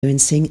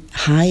experiencing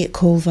high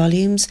call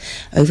volumes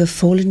over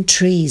fallen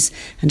trees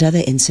and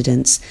other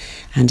incidents,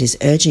 and is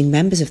urging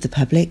members of the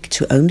public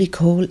to only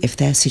call if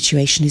their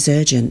situation is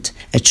urgent.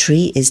 A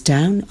tree is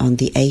down on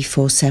the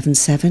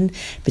A477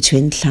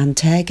 between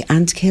Llanteg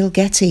and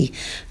Kilgetty,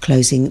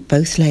 closing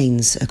both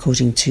lanes,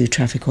 according to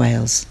Traffic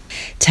Wales.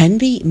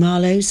 Tenby,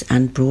 Marlows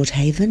and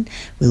Broadhaven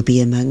will be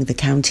among the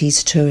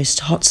county's tourist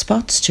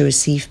hotspots to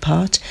receive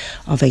part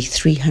of a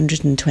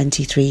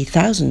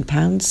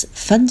 £323,000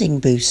 funding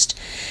boost.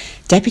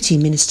 Deputy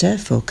Minister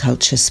for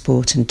Culture,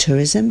 Sport and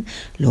Tourism,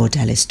 Lord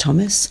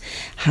Ellis-Thomas,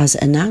 has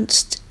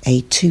announced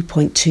a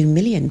 £2.2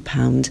 million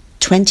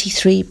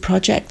 23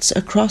 projects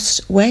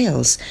across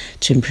Wales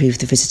to improve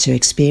the visitor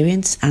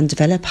experience and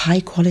develop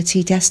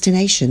high-quality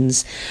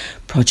destinations.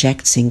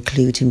 Projects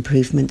include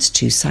improvements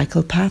to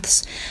cycle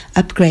paths,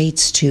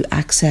 upgrades to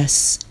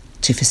access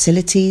to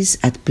facilities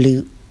at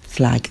Blue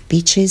Flag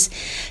beaches,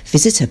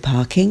 visitor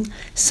parking,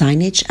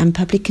 signage and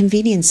public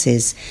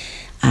conveniences,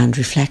 and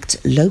reflect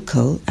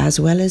local as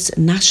well as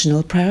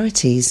national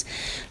priorities.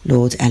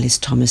 Lord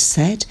Ellis-Thomas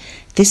said,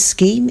 "This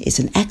scheme is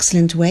an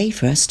excellent way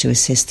for us to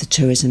assist the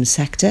tourism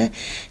sector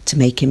to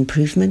make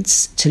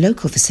improvements to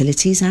local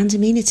facilities and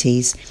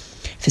amenities.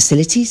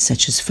 Facilities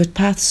such as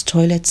footpaths,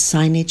 toilets,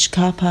 signage,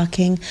 car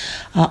parking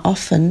are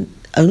often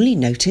only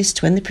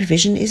noticed when the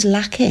provision is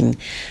lacking,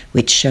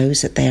 which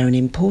shows that they are an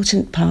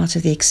important part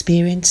of the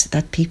experience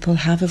that people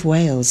have of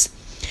Wales."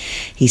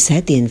 He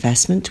said the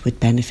investment would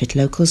benefit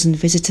locals and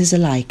visitors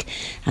alike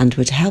and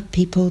would help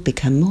people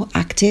become more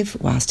active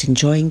whilst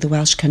enjoying the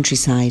Welsh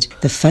countryside.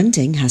 The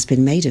funding has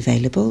been made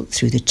available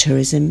through the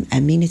Tourism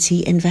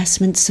Amenity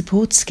Investment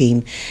Support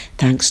Scheme,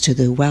 thanks to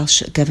the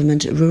Welsh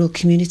Government Rural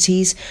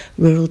Communities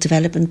Rural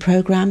Development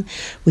Programme,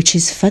 which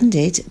is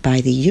funded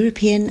by the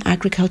European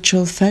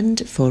Agricultural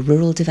Fund for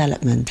Rural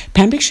Development.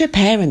 Pembrokeshire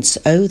parents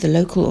owe the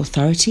local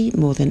authority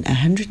more than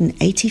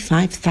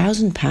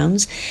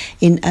 £185,000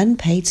 in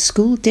unpaid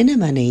school dinner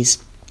monies.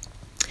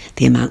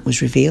 The amount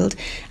was revealed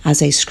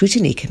as a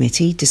scrutiny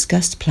committee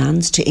discussed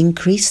plans to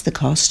increase the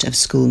cost of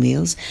school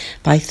meals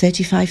by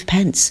 35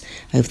 pence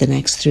over the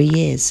next 3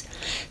 years.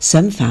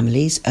 Some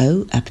families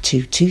owe up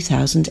to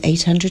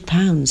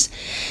 £2,800.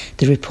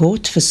 The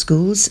report for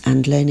Schools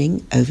and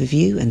Learning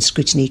Overview and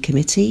Scrutiny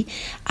Committee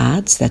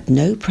adds that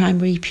no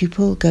primary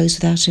pupil goes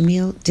without a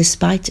meal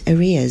despite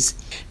arrears,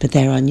 but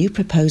there are new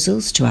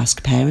proposals to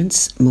ask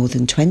parents more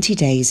than 20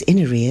 days in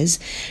arrears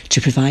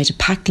to provide a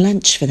packed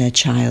lunch for their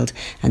child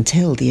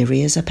until the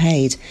arrears are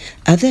paid.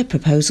 Other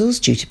proposals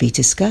due to be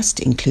discussed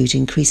include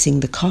increasing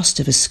the cost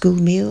of a school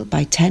meal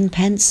by 10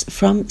 pence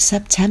from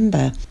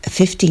September. A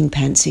 15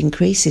 pence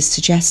increase is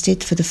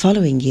suggested for the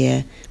following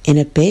year. In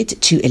a bid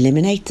to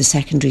eliminate the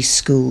secondary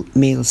school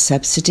meal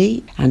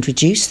subsidy and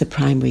reduce the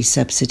primary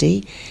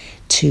subsidy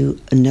to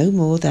no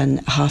more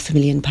than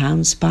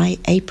 £500,000 by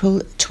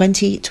April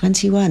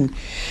 2021.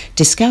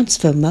 Discounts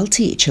for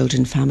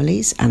multi-children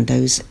families and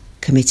those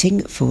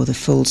committing for the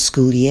full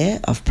school year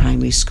of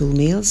primary school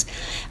meals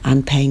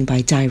and paying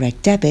by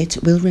direct debit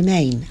will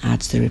remain,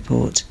 adds the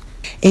report.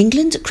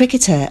 England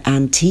cricketer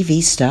and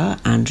TV star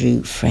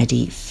Andrew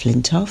Freddie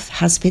Flintoff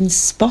has been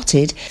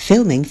spotted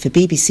filming for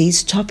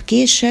BBC's Top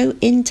Gear show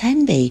in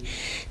Tenby.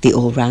 The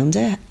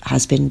all-rounder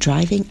has been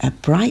driving a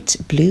bright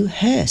blue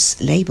hearse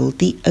labelled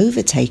the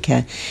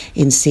Overtaker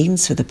in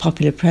scenes for the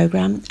popular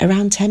programme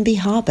around Tenby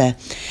Harbour.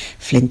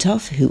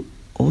 Flintoff, who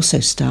also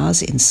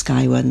stars in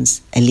Sky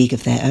One's A League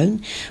of Their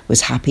Own,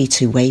 was happy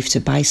to wave to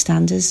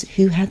bystanders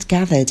who had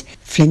gathered.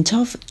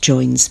 Flintoff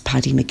joins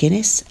Paddy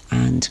McGuinness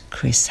and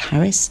Chris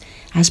Harris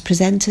as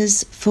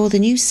presenters for the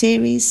new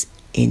series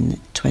in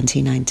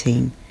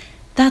 2019.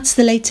 That's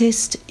the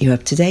latest. You're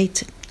up to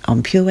date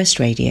on Pure West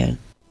Radio.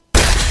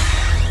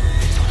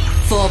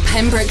 For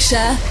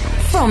Pembrokeshire,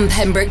 from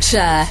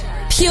Pembrokeshire,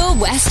 Pure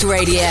West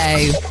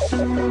Radio.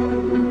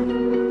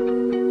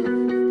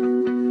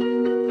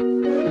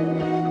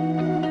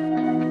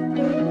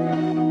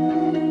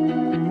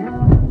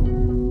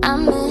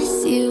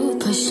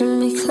 Pushing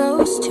me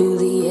close to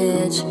the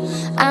edge.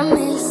 I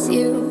miss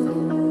you.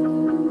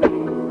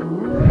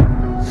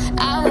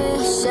 I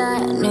wish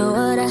I knew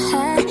what I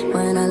had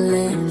when I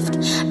left.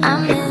 I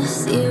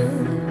miss you.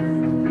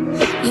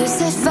 You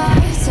set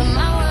fire to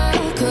my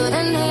world,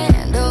 couldn't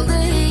handle the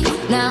heat.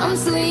 Now I'm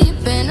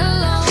sleeping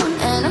alone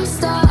and I'm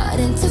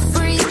starting to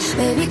freeze.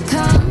 Baby,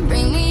 come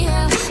bring me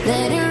up,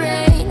 let it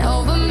rain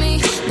over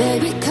me.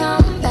 Baby,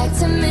 come back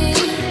to me.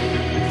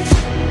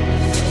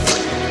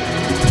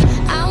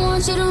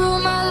 You to rule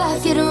my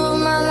life, you to rule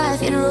my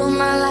life, you to rule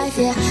my life,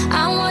 yeah.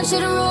 I want you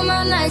to rule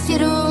my nights, you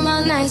to rule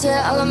my nights,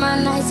 yeah. All of my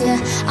nights, yeah.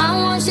 I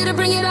want you to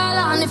bring it all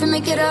on. If you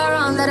make it all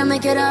wrong, that'll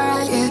make it all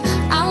right, yeah.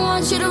 I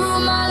want you to rule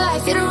my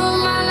life, you to rule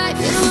my life,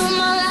 you to rule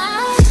my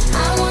life.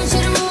 I want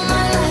you to rule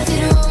my life, you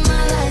to rule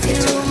my life, you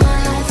to rule my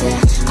life, yeah.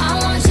 I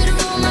want you to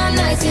rule my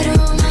nights, you to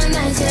rule my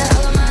nights, yeah.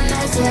 All of my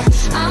nights, yeah.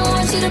 I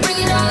want you to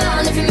bring it all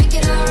on. If you make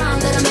it all wrong,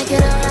 that'll make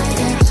it all right,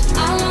 yeah.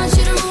 I want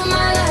you to rule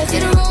my life,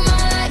 you to rule my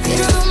life, you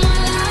to rule my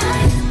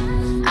life.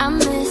 I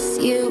miss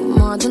you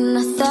more than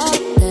I thought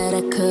that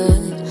I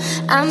could.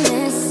 I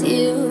miss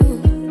you.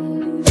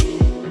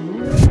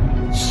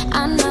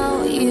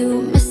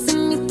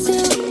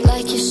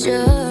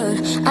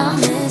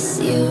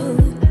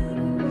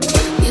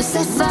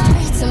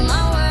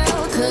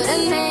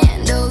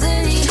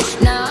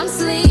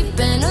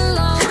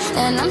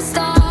 and I'm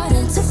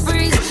starting to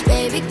freeze.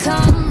 Baby,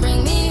 come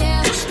bring me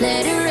here,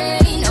 let it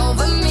rain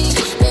over me.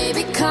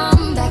 Baby,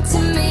 come back to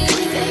me.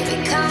 Baby,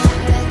 come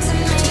back to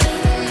me.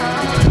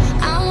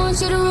 I want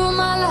you to rule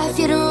my life,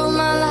 you to rule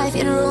my life,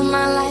 you to rule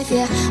my life,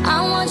 yeah.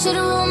 I want you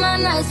to rule my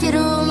nights, you to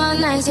rule my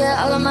nights,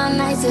 yeah, all of my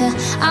nights, yeah.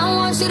 I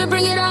want you to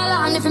bring it all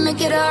on, if you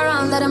make it all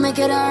wrong, that'll make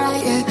it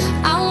alright,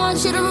 yeah. I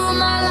want you to rule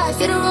my life,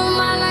 you to rule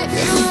my life, you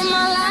to rule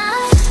my life.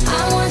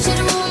 I want you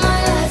to rule my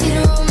life, you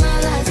to rule my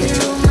life, you to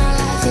rule my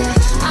life, yeah.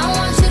 I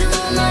want you to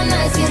rule my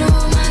nights, you to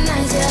rule my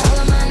nights, yeah, all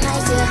of my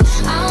nights, yeah.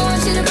 I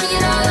want you to bring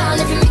it all on,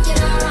 if you make it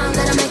all wrong,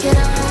 that'll make it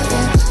alright,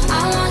 yeah.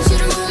 I want you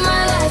to rule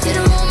my life, you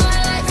to rule my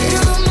life, you to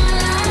rule my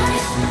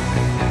life.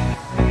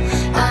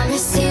 I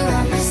miss you,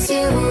 I miss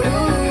you.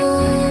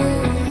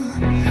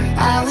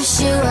 I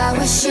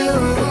wish you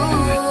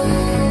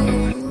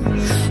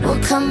will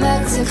come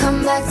back to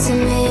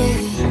me,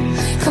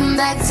 come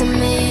back to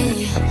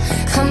me,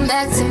 come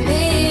back to me.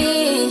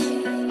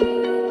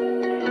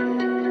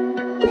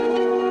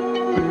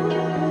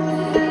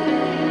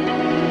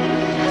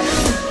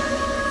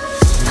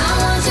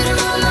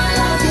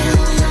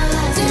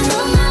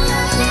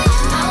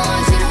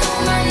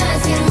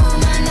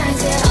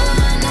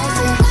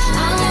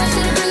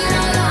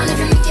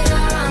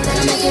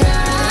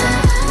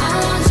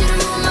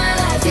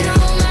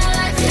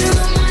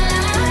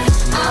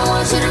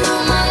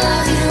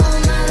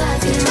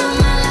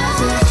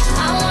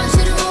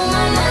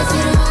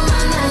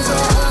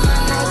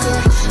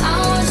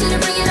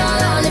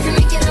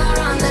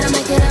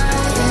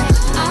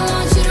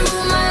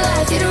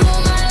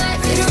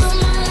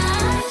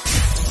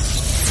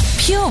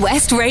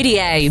 West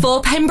Radio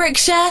for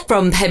Pembrokeshire,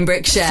 from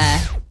Pembrokeshire.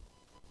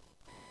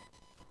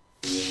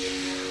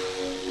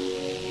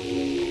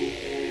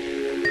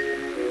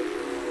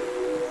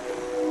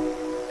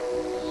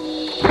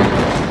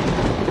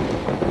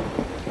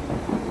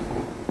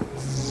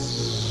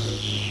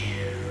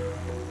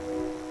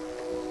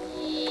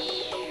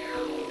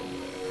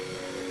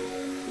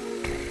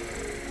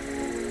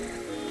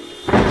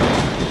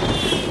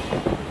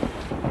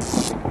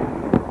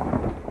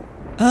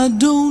 I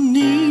don't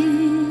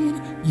need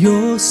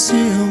your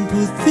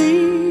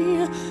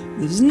sympathy.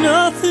 There's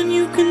nothing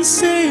you can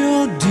say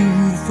or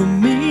do for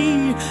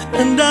me,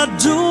 and I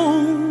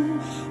don't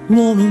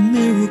want a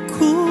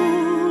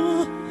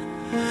miracle.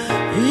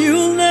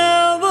 You'll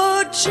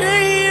never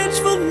change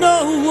for no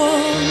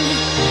one,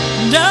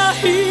 and I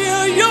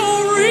hear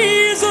your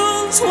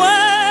reasons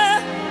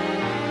why.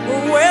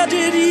 Where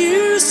did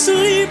you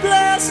sleep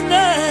last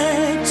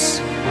night?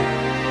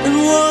 And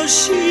was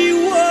she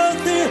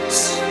worth it?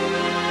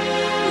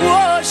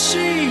 Was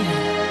she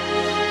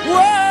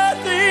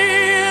worth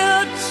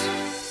it?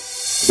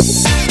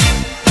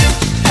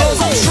 'Cause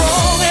I'm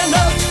strong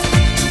enough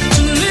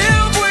to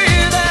live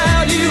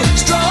without you,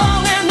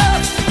 strong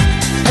enough,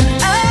 and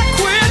I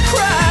quit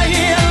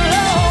crying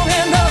long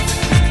enough.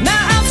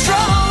 Now I'm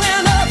strong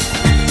enough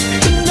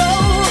to know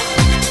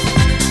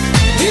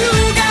you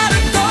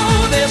gotta go,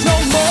 there's no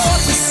more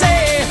to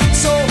say.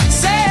 So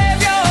save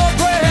your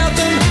breath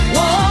and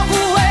walk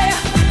away.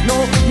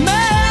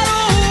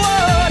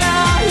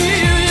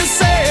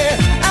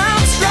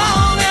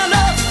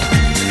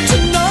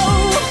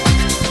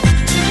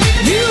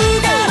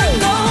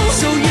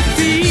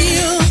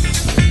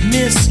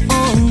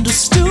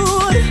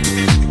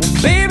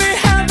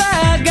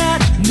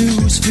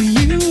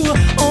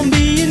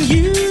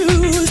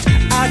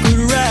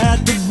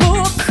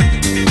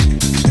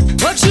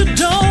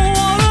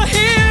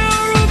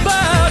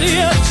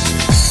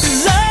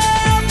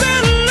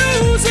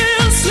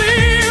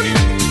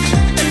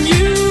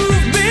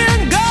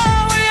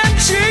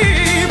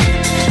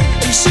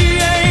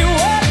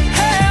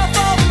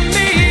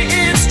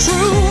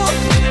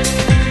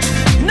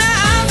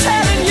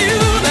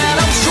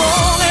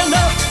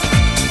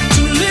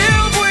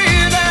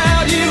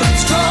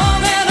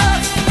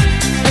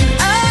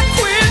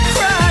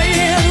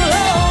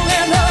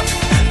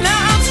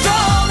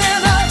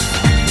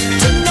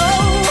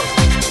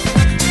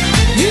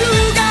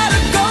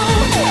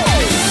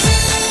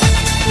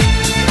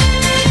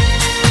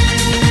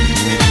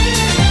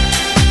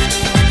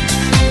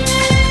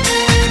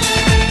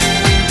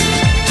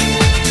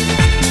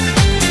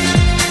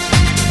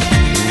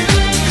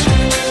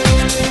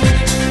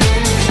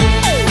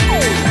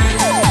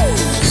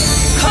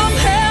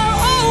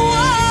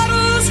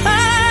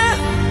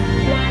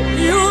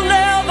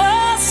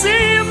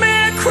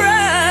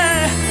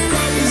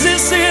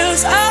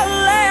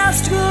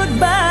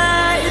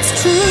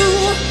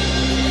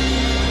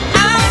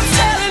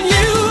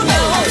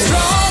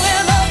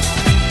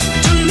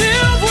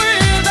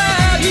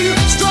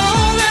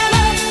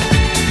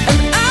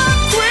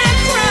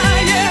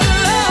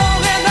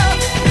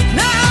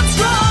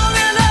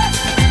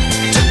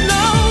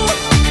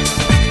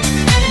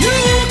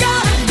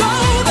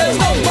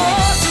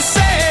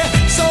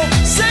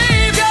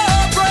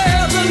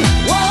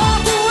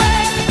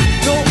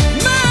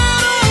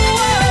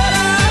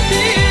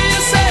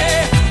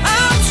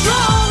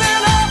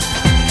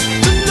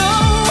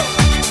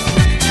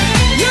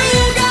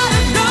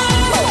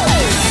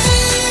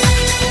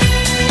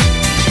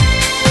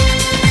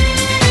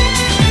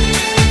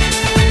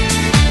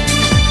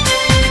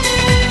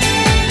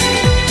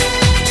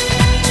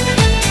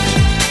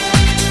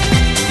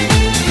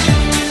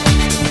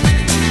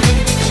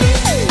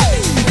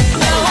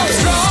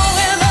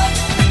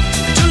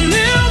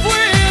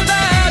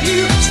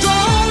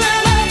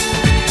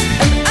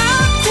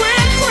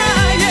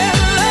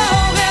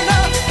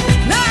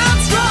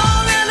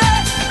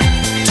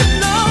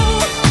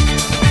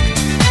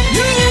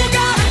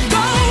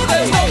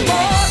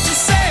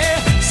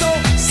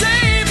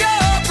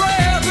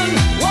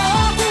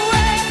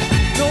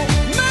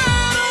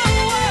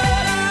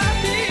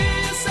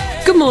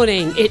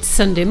 morning, it's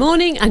Sunday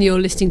morning and you're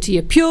listening to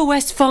your Pure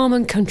West Farm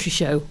and Country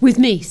Show with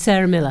me,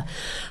 Sarah Miller.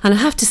 And I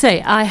have to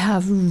say, I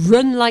have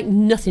run like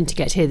nothing to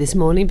get here this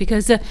morning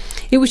because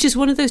it was just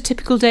one of those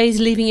typical days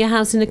leaving your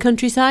house in the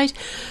countryside.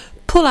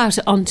 Pull out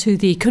onto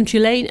the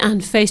country lane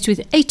and faced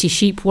with 80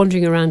 sheep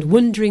wandering around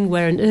wondering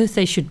where on earth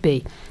they should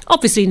be.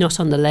 Obviously not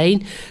on the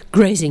lane,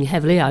 grazing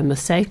heavily I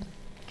must say.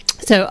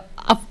 So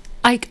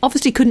I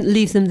obviously couldn't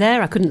leave them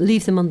there. I couldn't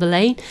leave them on the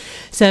lane.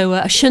 So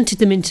I shunted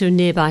them into a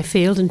nearby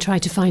field and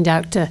tried to find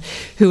out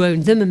who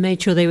owned them and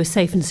made sure they were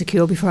safe and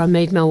secure before I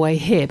made my way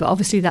here. But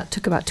obviously that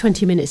took about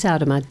 20 minutes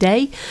out of my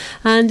day.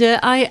 And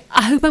I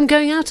hope I'm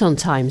going out on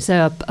time.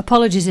 So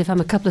apologies if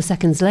I'm a couple of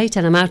seconds late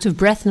and I'm out of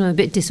breath and I'm a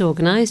bit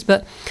disorganised.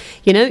 But,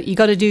 you know, you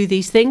got to do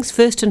these things.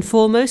 First and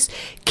foremost,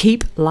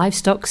 keep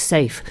livestock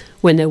safe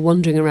when they're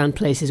wandering around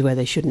places where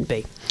they shouldn't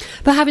be.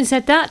 But having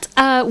said that,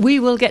 we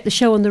will get the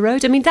show on the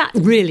road. I mean, that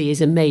really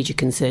is a major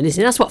concern, isn't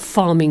it? That's what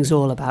farming's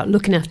all about,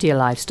 looking after your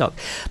livestock.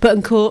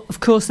 But of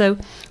course, though,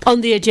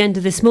 on the agenda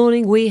this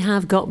morning, we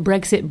have got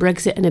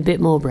Brexit and a bit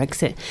more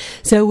Brexit.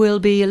 So we'll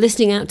be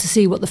listening out to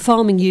see what the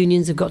farming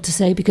unions have got to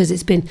say, because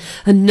it's been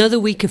another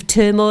week of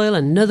turmoil,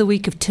 another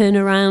week of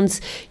turnarounds,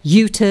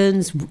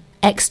 U-turns,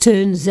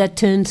 X-turns,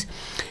 Z-turns.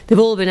 They've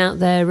all been out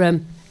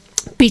there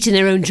beating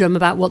their own drum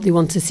about what they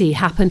want to see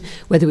happen,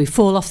 whether we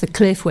fall off the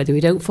cliff, whether we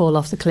don't fall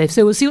off the cliff.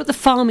 So we'll see what the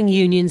farming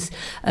unions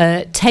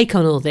take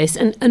on all this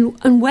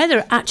and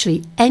whether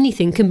actually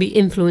anything can be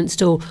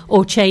influenced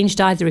or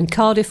changed either in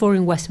Cardiff or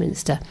in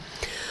Westminster.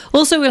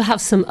 Also, we'll have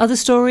some other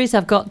stories.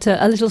 I've got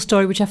a little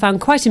story which I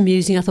found quite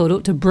amusing. I thought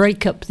ought to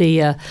break up the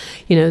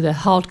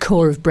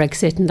hardcore of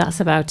Brexit, and that's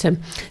about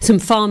some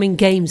farming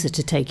games that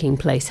are taking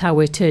place, how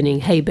we're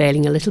turning hay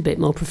baling a little bit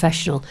more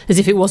professional, as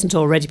if it wasn't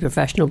already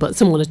professional, but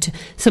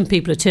some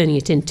people are turning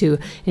it into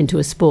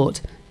a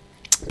sport.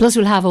 Plus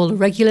we'll have all the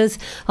regulars.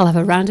 I'll have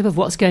a roundup of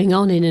what's going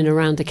on in and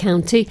around the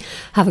county,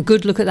 have a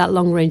good look at that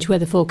long-range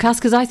weather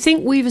forecast, because I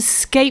think we've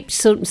escaped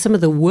some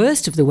of the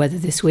worst of the weather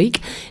this week.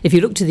 If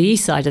you look to the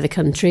east side of the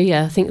country,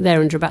 I think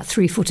they're under about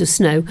 3 foot of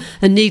snow,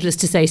 and needless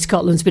to say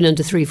Scotland's been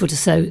under 3 foot of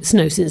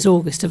snow since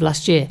August of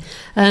last year.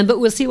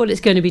 But we'll see what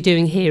it's going to be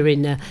doing here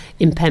in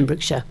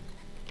Pembrokeshire.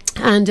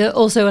 And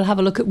also I'll have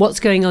a look at what's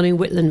going on in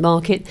Whitland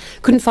Market.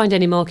 Couldn't find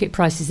any market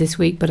prices this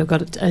week, but I've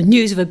got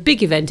news of a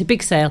big event, a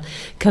big sale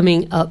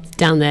coming up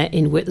down there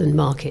in Whitland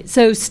Market.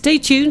 So stay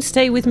tuned,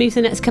 stay with me for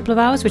the next couple of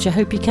hours, which I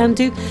hope you can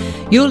do.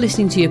 You're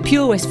listening to your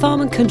Pure West Farm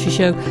and Country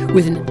Show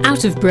with an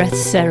out-of-breath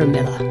Sarah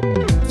Miller.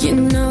 You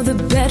know the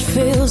bed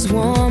feels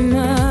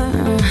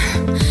warmer,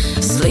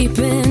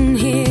 sleeping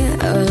here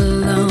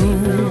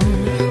alone.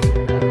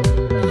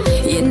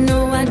 You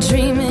know I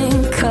dream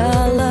in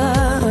color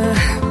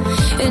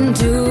and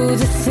do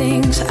the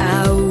things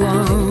I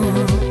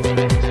want.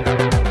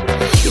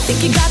 You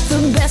think you got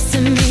the best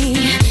of me,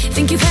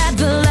 think you've had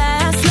the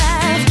last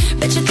laugh,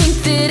 bet you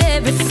think that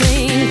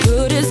everything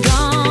good is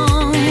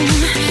gone.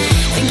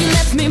 Think you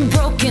left me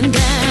broken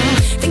down,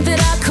 think that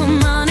I'll come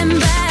running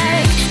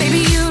back. Maybe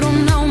you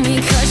don't know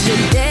me 'cause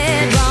you're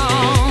dead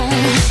wrong.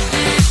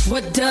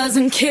 What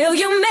doesn't kill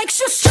you makes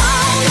you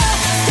stronger.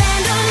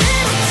 Stand a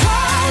little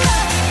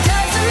taller.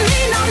 Doesn't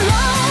mean I'm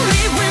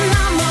lonely when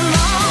I'm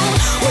alone.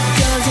 What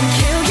doesn't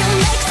kill you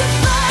makes it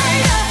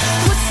brighter.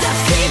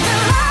 Footsteps even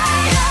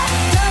lighter.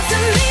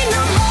 Doesn't mean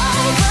I'm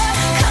over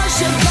 'cause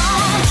you're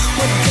gone.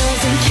 What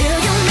doesn't kill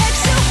you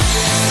makes you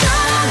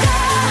stronger,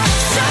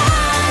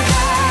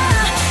 stronger.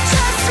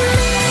 Just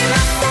me,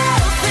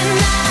 myself and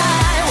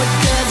I. What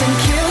doesn't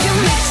kill you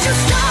makes you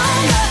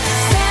stronger.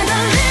 Stand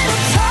a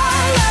little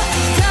taller.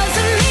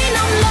 Doesn't mean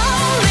I'm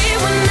lonely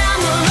when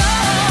I'm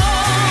alone.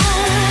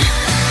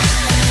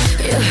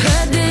 You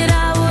heard that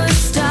I was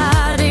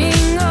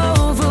starting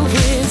over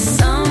with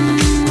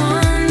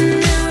someone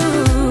new.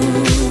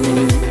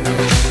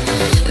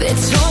 They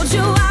told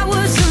you I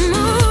was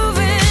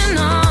moving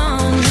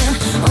on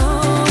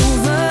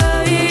over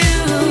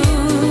you.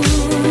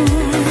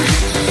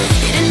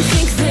 You didn't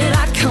think that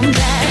I'd come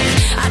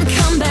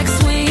back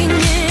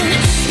swinging.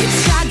 You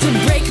tried to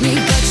break me,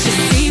 but you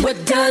see what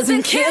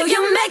doesn't kill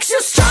you makes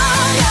you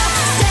stronger.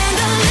 Stand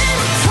a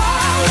little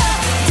taller.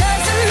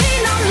 Doesn't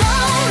mean I'm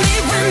lonely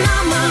when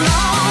I'm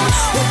alone.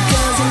 What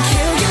doesn't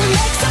kill you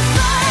makes a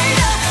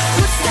fighter.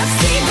 Footsteps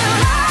even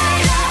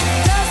lighter.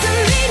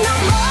 Doesn't mean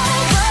I'm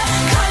over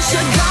 'cause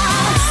you're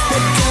gone.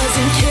 What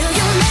doesn't kill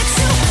you makes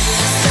you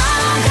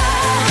stronger,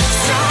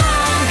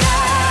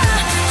 stronger.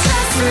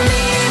 Just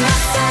me,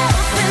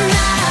 myself and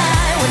I.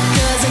 What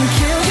doesn't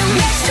kill you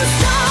makes you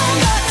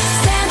stronger.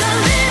 Stand a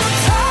little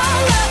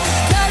taller.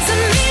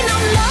 Doesn't mean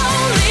I'm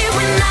lonely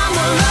when I'm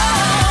alone.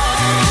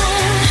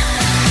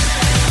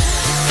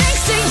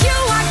 Thanks to you,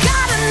 I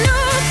got a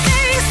new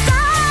thing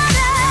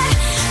started.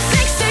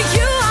 Thanks to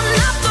you, I'm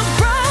not the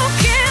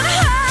broken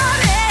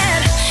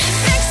hearted.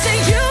 Thanks to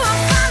you,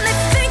 I'm finally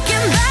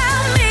thinking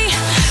about me.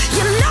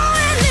 You know,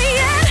 in the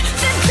end,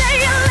 the day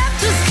you left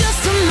was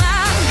just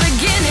my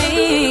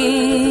beginning.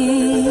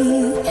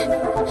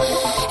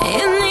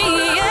 In the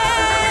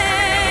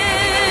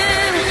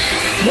end,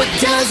 what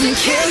doesn't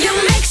kill you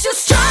makes you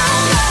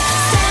stronger.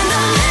 Stand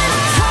a little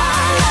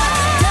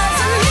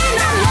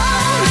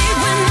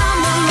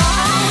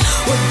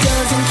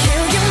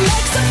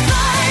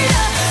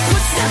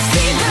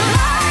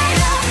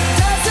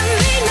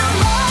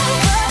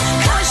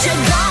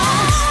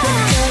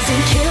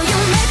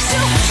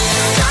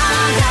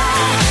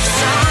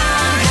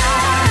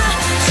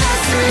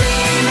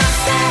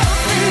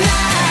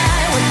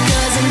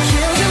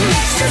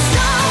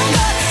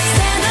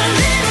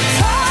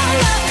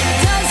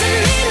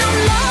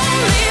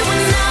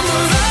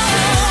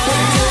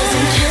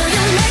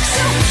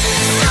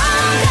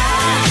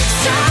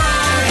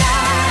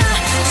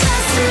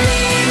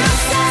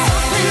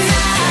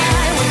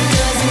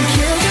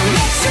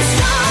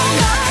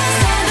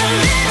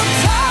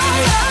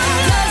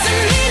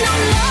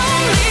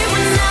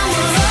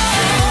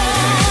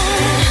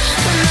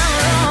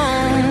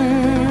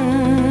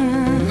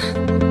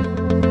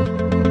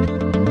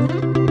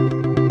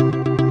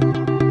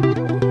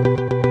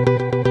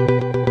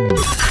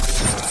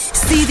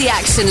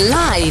Pembrokeshire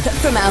live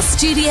from our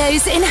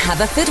studios in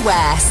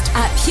Haverfordwest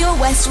at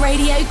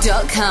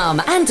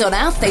purewestradio.com and on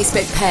our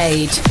Facebook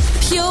page,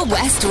 Pure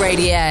West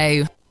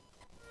Radio.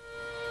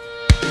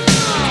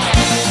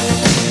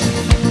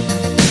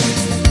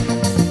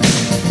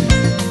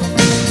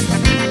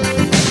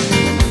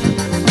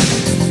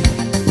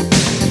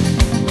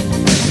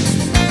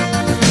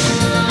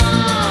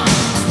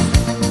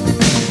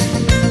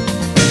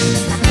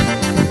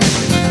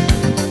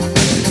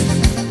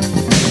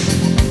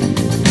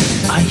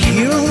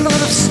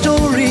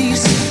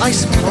 I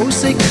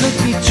suppose they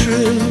could be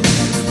true,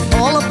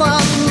 all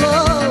about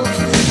love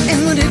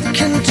and what it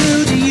can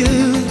do to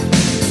you.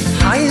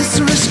 High is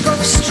the risk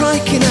of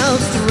striking out,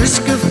 the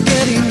risk of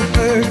getting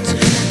hurt,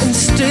 and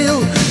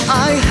still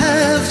I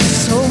have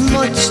so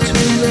much to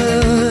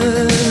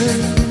learn.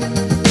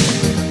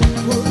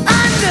 Well,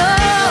 I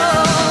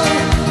know,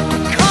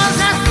 'cause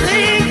I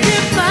think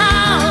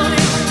about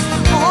it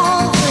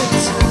all the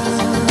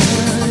time.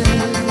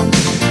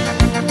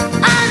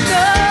 I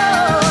know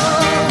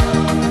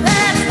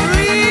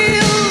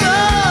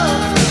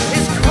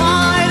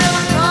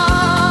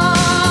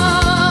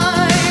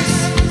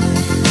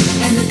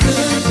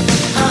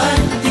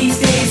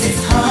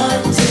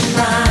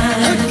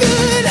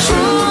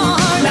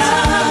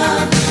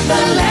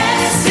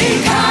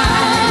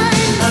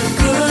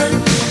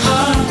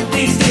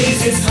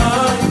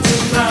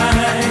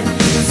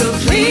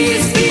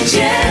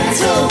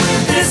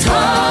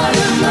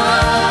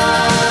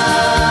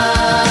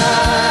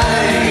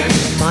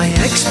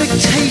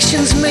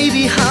may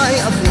be high,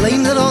 I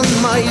blame it on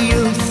my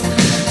youth.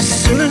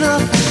 Soon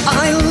enough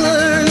I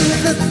learned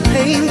the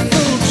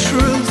painful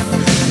truth.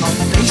 I'll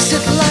face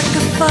it like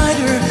a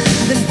fighter,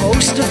 then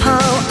boast of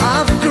how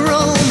I've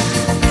grown.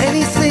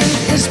 Anything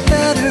is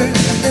better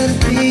than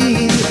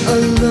being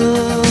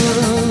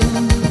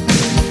alone.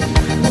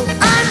 Well,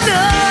 I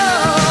know,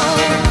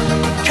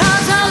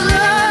 'cause I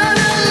learn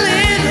a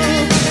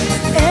little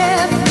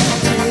every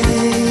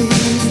day.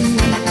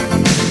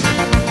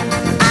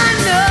 I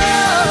know,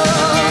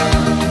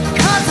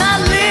 'cause I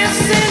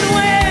listen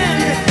when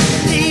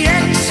the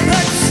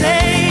experts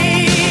say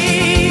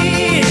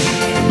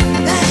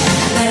that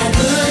a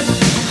good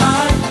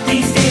heart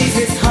these days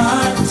is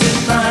hard to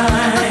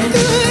find. A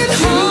good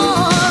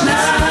heart,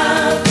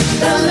 love,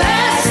 the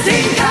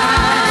lasting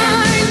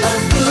kind. A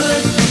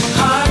good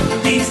heart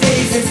these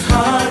days is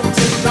hard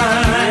to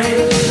find.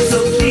 So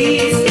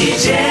please be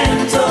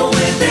gentle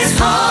with this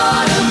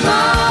heart of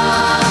mine.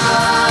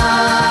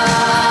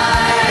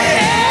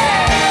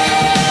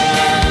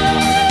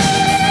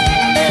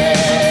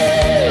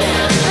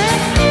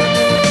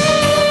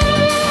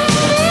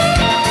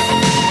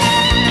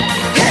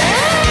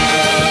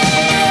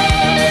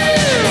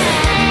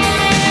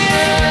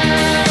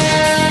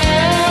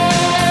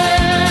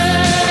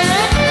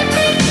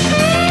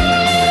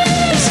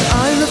 As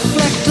I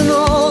reflect on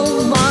all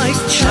my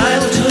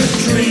childhood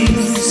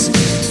dreams,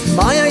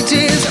 my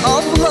ideas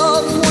of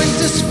love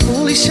weren't as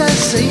foolish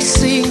as they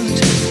seemed.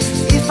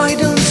 If I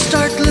don't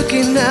start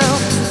looking now,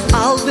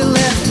 I'll be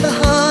left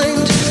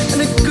behind.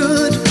 And a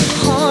good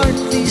heart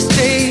these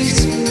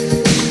days,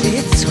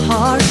 it's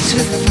hard to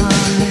find.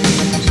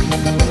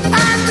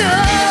 I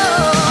know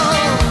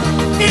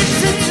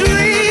it's a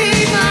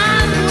dream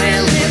I'm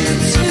willing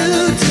to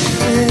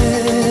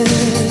defend.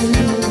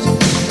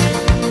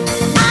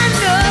 I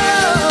know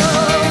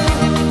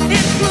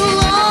it will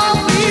all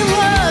be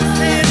worth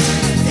it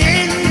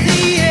in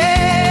the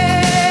end.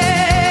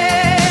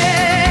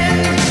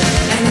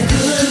 And a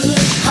good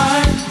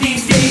heart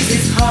these days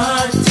is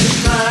hard to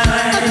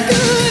find. A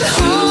good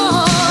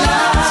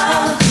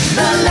heart,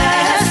 the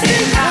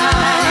lasting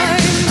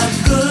kind. A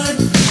good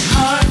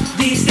heart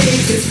these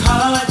days is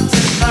hard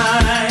to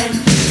find.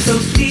 So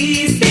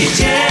please be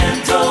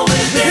gentle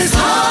with this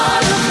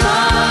heart of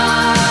mine.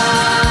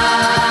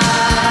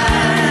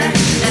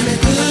 And a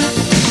good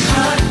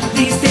heart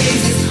these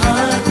days is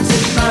hard to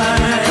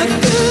find. A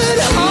good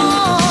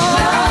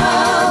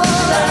heart,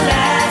 the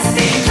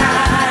lasting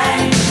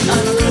kind. A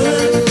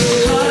good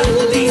heart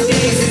these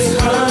days is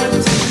hard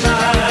to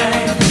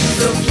find.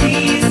 So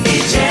please be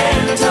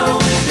gentle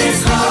with this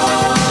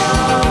heart.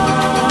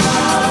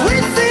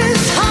 With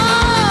this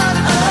heart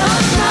of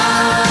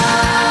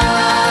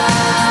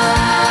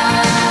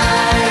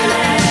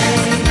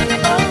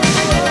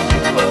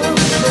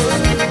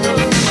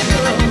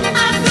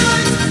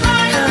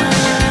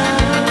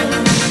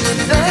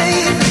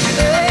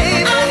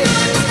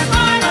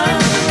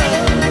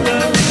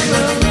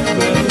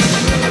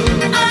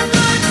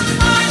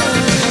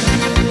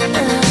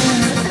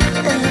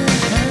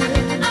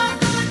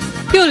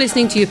You're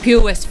listening to your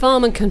Pure West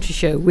Farm and Country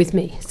Show with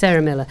me,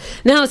 Sarah Miller.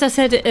 Now, as I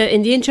said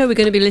in the intro, we're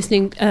going to be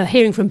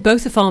hearing from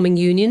both the farming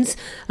unions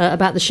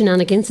about the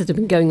shenanigans that have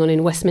been going on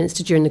in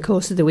Westminster during the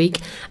course of the week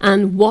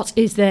and what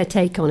is their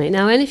take on it.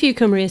 Now, NFU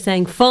Cymru are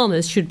saying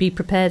farmers should be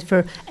prepared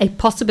for a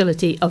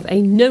possibility of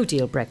a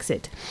no-deal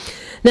Brexit.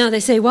 Now, they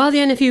say while the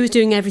NFU is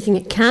doing everything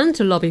it can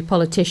to lobby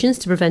politicians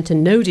to prevent a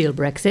no-deal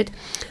Brexit,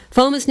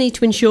 farmers need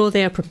to ensure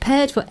they are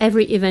prepared for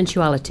every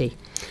eventuality.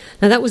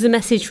 Now, that was a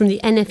message from the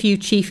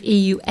NFU Chief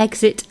EU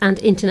Exit and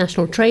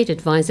International Trade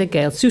Advisor,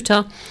 Gail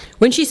Soutar,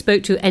 when she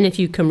spoke to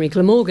NFU Cymru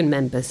Glamorgan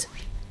members.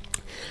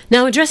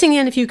 Now, addressing the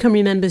NFU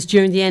Cymru members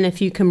during the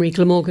NFU Cymru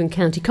Glamorgan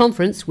County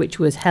Conference, which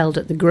was held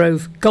at the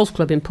Grove Golf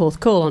Club in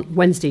Porthcawl on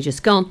Wednesday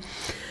just gone,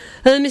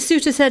 Ms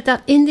Soutar said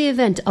that in the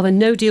event of a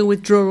no-deal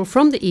withdrawal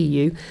from the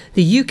EU,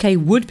 the UK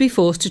would be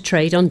forced to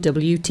trade on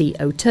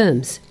WTO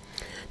terms.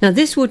 Now,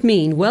 this would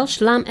mean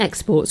Welsh lamb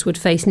exports would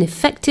face an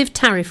effective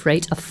tariff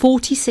rate of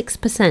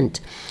 46%,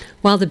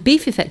 while the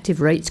beef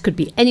effective rates could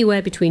be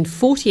anywhere between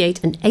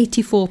 48 and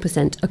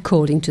 84%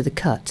 according to the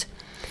cut.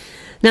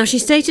 Now, she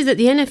stated that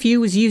the NFU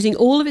was using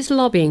all of its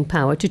lobbying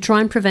power to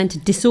try and prevent a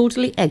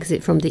disorderly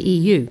exit from the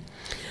EU,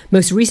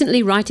 most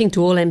recently writing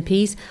to all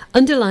MPs,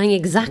 underlying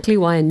exactly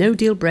why a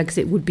no-deal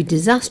Brexit would be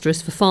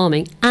disastrous for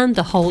farming and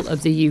the whole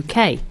of the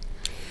UK.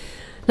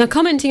 Now,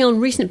 commenting on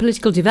recent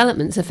political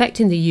developments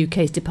affecting the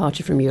UK's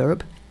departure from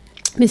Europe,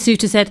 Ms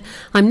Soutar said,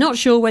 "I'm not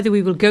sure whether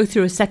we will go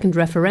through a second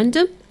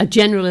referendum, a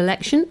general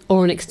election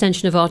or an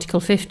extension of Article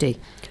 50.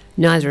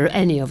 Neither are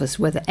any of us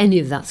whether any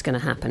of that's going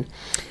to happen.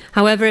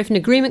 However, if an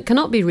agreement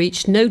cannot be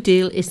reached, no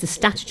deal is the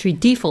statutory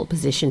default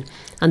position,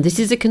 and this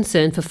is a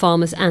concern for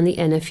farmers and the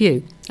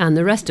NFU, and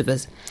the rest of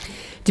us.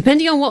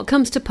 Depending on what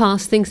comes to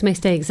pass, things may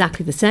stay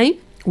exactly the same,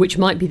 which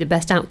might be the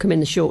best outcome in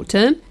the short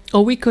term,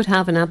 or we could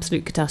have an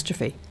absolute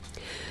catastrophe.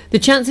 The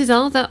chances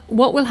are that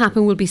what will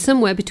happen will be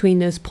somewhere between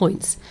those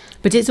points,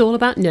 but it's all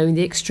about knowing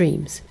the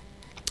extremes.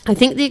 I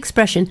think the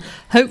expression,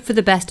 hope for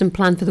the best and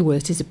plan for the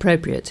worst, is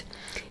appropriate.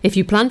 If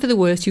you plan for the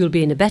worst, you will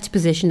be in a better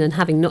position than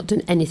having not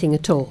done anything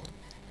at all."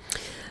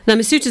 Now,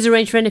 Ms Soutar's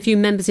arranged for NFU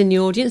members in the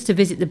audience to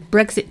visit the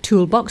Brexit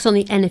Toolbox on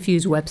the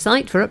NFU's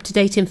website for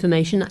up-to-date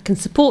information that can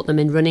support them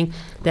in running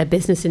their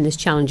business in this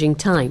challenging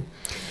time.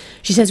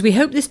 She says, "We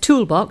hope this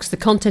toolbox, the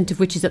content of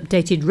which is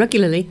updated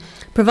regularly,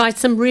 provides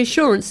some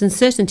reassurance and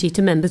certainty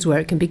to members where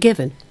it can be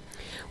given.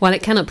 While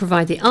it cannot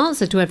provide the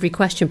answer to every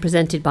question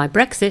presented by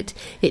Brexit,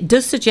 it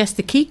does suggest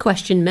the key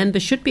question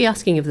members should be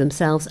asking of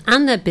themselves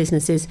and their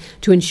businesses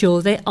to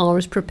ensure they are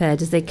as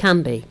prepared as they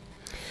can be."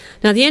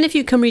 Now, the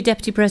NFU Cymru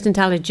Deputy President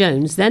Aled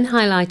Jones then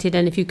highlighted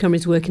NFU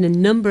Cymru's work in a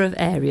number of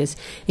areas,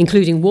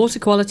 including water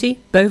quality,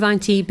 bovine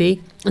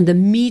TB, and the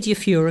media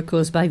furor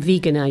caused by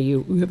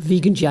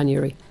Vegan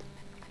January.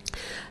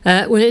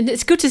 Well,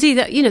 it's good to see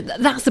that,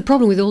 that's the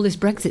problem with all this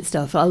Brexit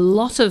stuff. A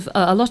lot of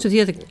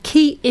the other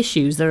key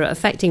issues that are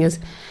affecting us,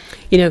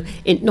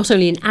 not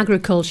only in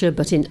agriculture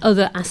but in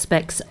other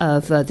aspects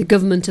of the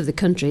government of the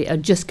country, are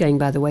just going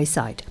by the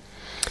wayside.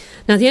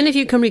 Now, the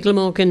NFU Cymru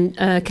Glamorgan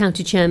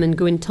County Chairman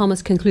Gwyn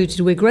Thomas concluded,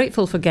 "We're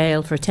grateful for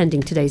Gail for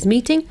attending today's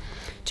meeting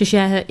to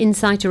share her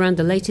insight around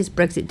the latest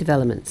Brexit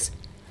developments.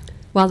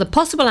 While the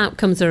possible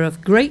outcomes are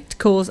of great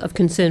cause of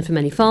concern for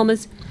many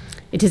farmers,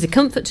 it is a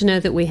comfort to know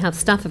that we have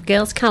staff of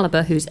Gail's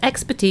calibre whose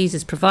expertise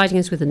is providing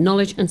us with the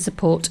knowledge and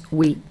support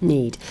we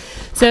need."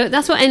 So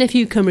that's what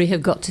NFU Cymru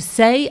have got to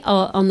say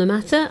on the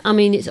matter. I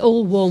mean, it's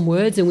all warm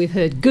words, and we've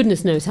heard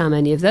goodness knows how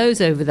many of those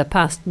over the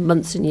past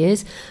months and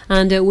years,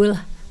 and we'll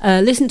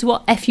listen to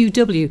what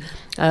FUW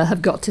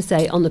have got to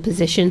say on the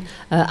position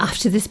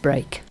after this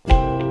break.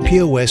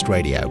 Pure West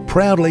Radio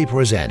proudly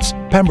presents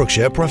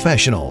Pembrokeshire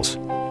Professionals.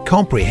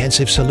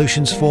 Comprehensive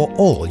solutions for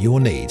all your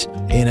needs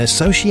in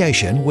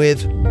association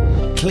with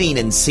Clean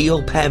and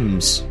Seal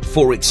PEMS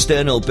for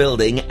external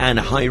building and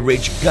high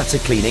ridge gutter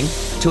cleaning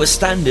to a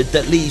standard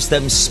that leaves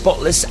them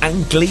spotless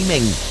and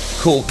gleaming.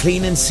 Call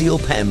Clean and Seal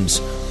PEMS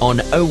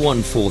on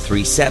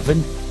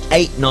 01437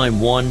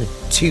 891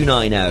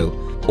 290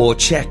 or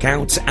check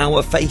out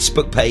our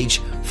Facebook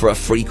page for a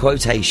free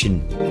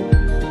quotation.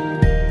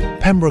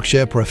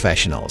 Pembrokeshire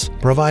Professionals,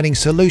 providing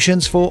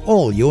solutions for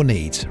all your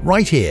needs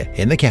right here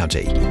in the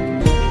county.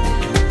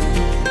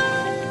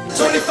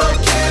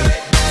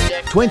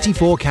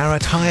 24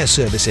 Carat Hire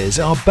Services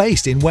are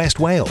based in West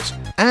Wales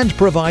and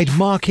provide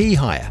marquee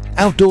hire,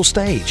 outdoor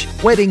stage,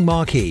 wedding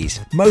marquees,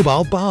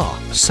 mobile bar,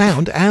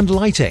 sound and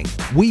lighting.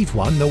 We've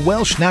won the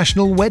Welsh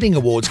National Wedding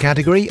Awards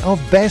category of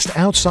Best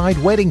Outside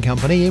Wedding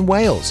Company in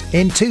Wales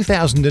in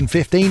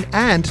 2015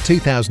 and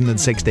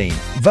 2016,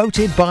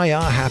 voted by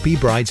our happy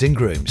brides and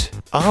grooms.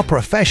 Our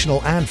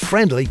professional and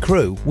friendly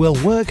crew will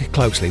work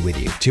closely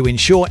with you to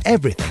ensure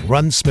everything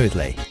runs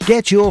smoothly.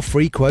 Get your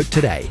free quote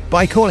today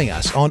by calling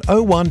us on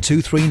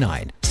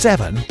 01239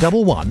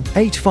 711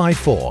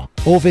 854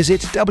 or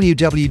visit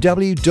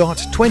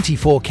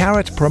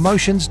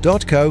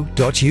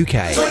www.24caratpromotions.co.uk.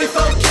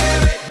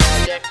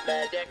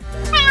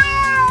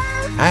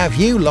 Have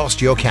you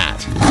lost your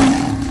cat?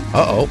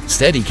 Uh-oh,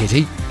 steady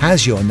kitty.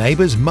 Has your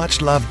neighbour's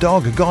much-loved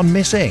dog gone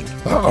missing?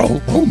 Uh-oh,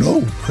 oh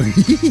no.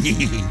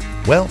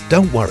 Well,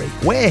 don't worry,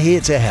 we're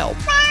here to help.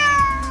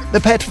 The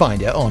Pet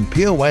Finder on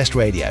Pure West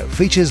Radio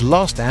features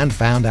lost and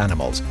found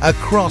animals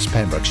across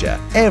Pembrokeshire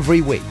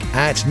every week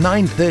at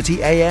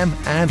 9:30am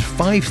and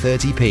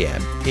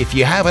 5:30pm. If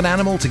you have an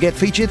animal to get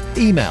featured,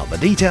 email the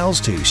details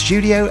to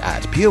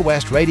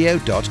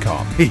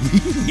studio@purewestradio.com.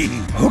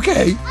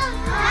 Okay.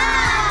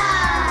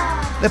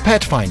 The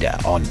Pet Finder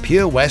on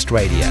Pure West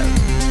Radio.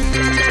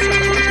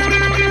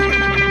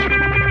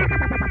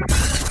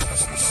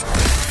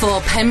 For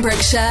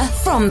Pembrokeshire,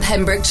 from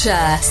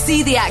Pembrokeshire.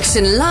 See the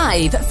action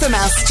live from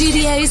our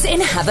studios in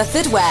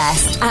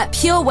Haverfordwest at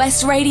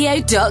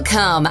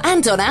purewestradio.com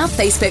and on our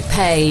Facebook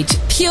page,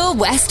 Pure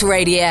West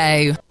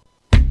Radio.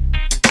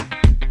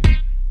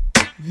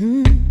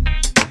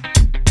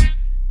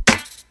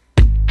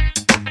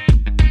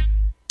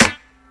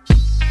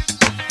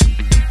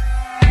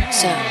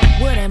 So,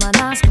 what am I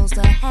not supposed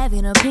to have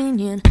an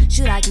opinion?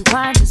 Should I keep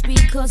quiet just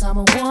because I'm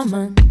a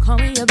woman? Call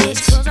me a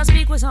bitch cause I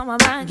speak what's on my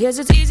mind. Guess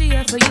it's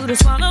easier for you to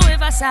swallow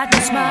if I sat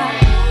and smile.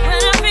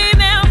 When a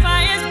female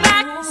fires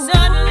back,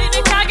 suddenly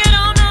the cocky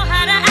don't know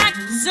how to act.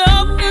 So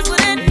here's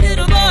what any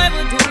little boy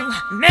would do,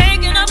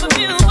 making up a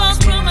few false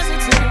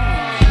promises to.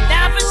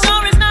 That for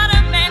sure is not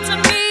a man to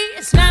me.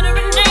 It's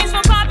slattering names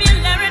for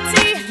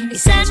popularity. He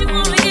said you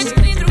only get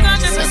to me through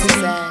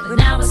controversy, but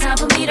now it's time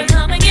for me to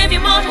come and give you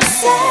more to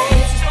say.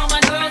 This is for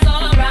my girls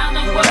all around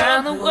the world.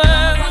 Around the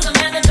world. For the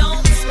men that don't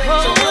respect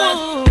your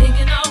worth.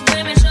 Thinking of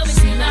women shall be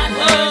seen not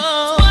heard.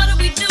 So what do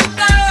we do,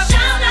 girl?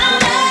 Shout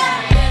out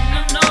loud. Letting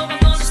them know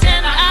we're gonna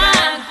stand our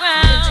ground.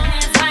 Put your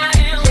hands high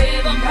and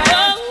wave them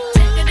proud.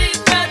 Take a deep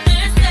breath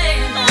and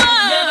say,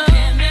 never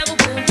can, never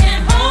will,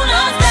 can't hold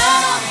us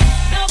down.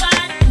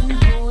 Nobody can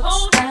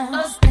hold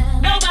us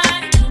down.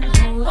 Nobody can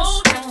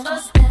hold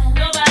us down.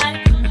 Nobody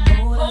can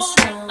hold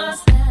us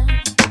down.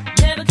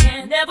 Never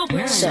can, never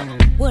will. So,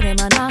 what am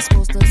I not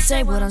supposed to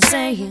say what I'm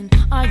saying?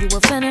 Are you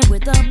offended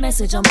with the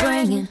message I'm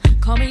bringing?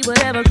 Call me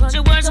whatever cause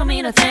your words don't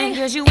mean a thing.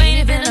 Cause you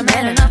ain't even a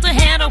man enough to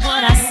handle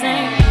what I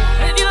say.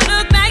 If you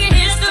look back at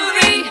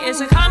history, it's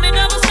a common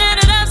double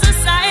standard of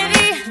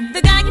society.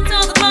 The guy can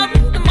tell the glory,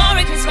 the more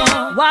he can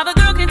score, while the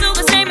girl can do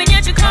the same and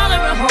yet you call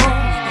her a whore.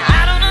 Now,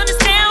 I don't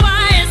understand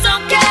why it's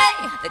okay.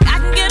 The guy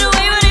can get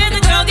away with it,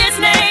 the girl gets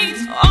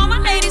named. All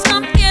my ladies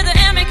come together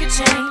and make a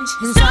change.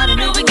 And start a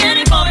new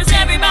beginning for us,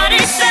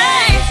 everybody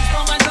say.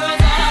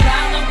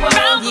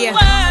 Yeah.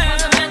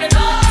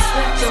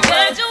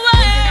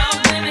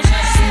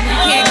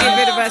 Can't get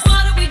rid of us.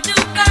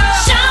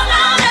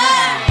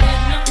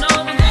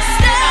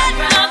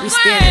 We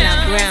standing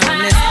our ground on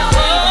this one.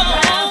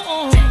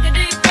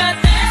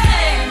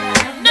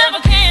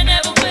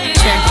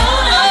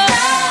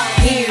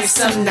 Here's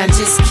something I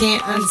just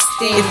can't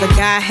understand. If a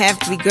guy have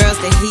 3 girls,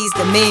 then he's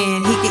the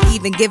man. He could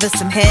even give us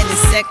some head and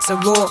sex or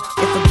raw.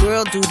 If a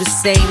girl do the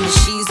same, then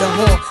she's a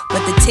whore.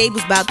 But the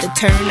table's about to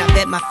turn. I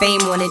bet my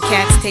fame on it.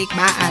 Cats take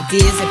my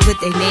ideas and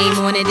put their name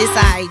on it. It's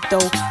alright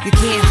though. You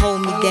can't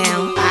hold me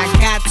down. I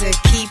got to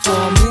keep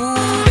on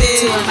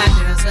moving. Two of my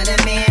girls with a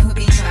man who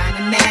be trying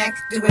to mac.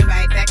 Do it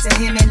right back to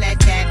him and let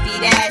that be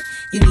that.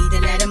 You need to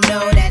let him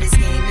know that his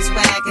game is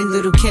whack. And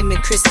little Kim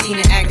and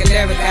Christina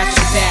Aguilera got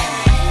your back.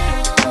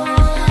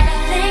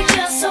 They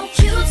just so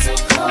cute, so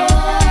cold.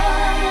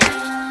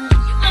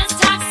 You must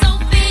talk so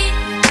big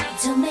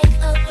to make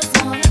up with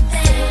all the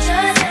things.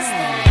 Just as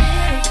the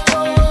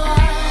beautiful.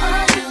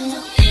 All you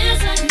do is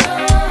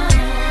ignore.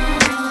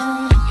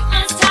 You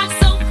must talk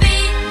so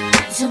big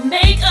to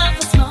make up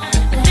for small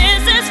things.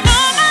 This is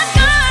for my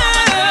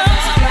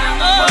girls around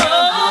the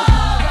world.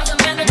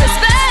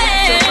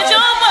 Respect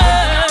your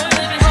word.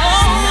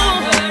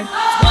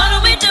 What do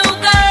we do,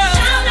 girl?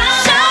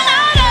 Shout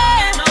out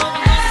it.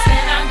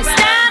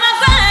 Stand our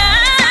ground.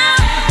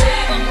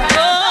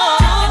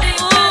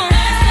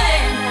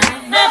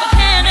 Never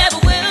can, never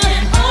will.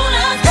 Hold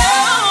us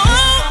down.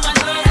 For my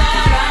girls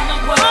around the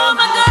world. For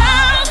my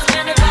girls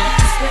around the world.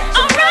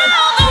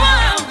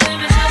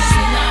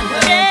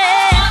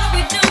 Yeah. What do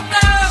we do,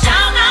 girl?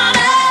 Shout out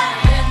it.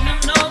 Letting them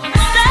know we're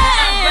gonna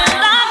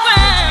stand our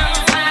ground.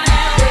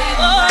 Take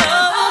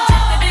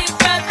a deep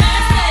breath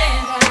and say,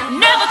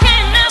 never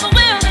can, never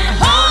will.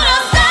 Hold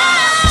us down.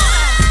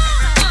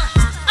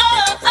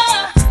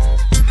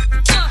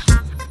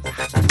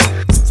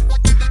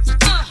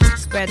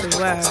 Spread the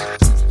word.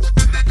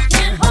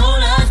 Can't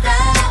hold us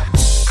down.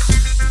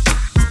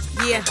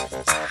 Yeah.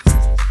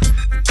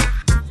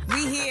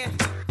 We here.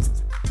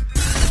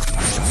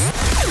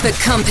 For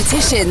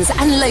competitions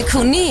and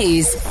local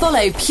news,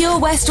 follow Pure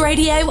West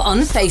Radio on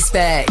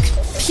Facebook.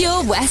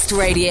 Pure West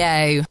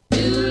Radio.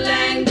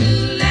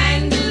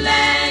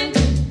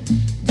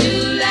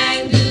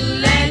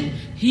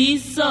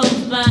 He's so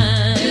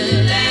fine.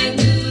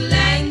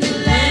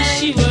 Wish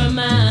she were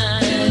mine.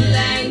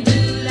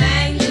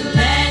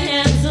 That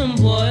handsome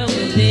boy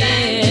over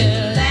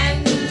there.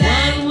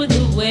 One with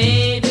the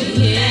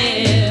wavy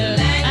hair.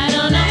 I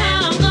don't know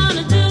how I'm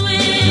gonna do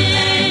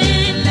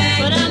it,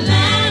 but I'm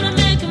gonna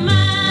make it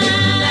mine.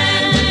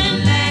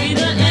 Be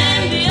the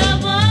envy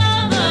of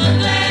all the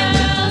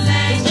girls.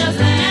 It's just a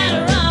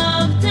matter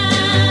of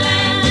time.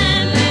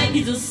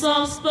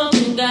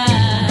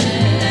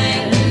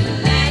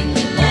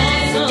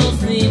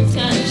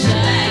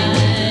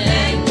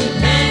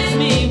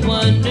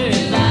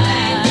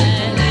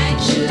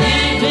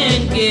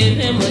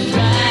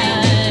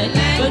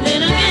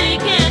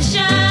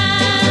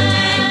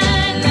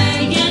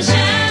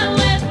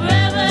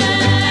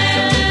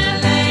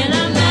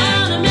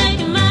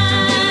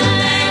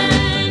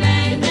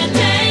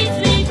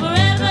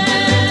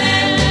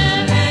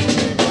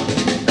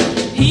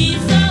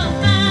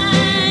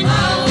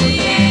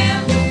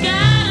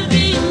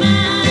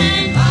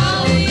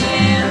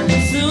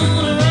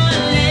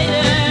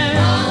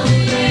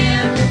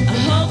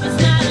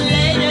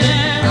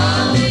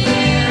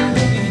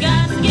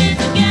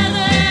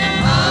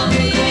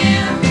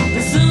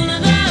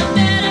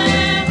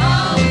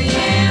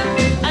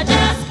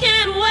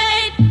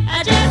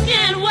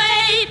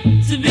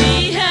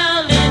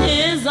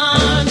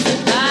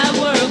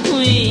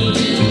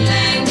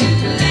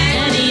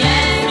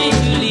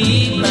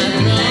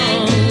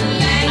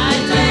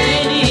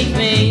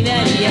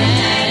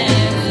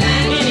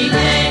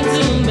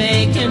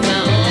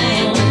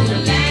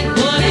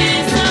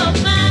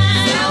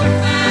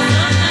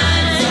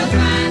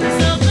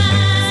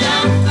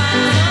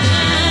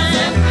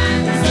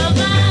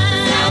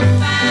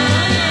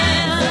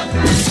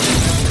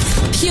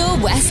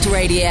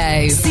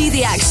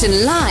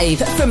 Action live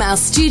from our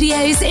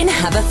studios in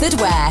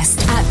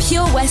Haverfordwest at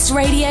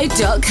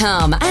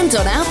purewestradio.com and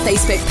on our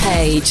Facebook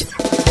page.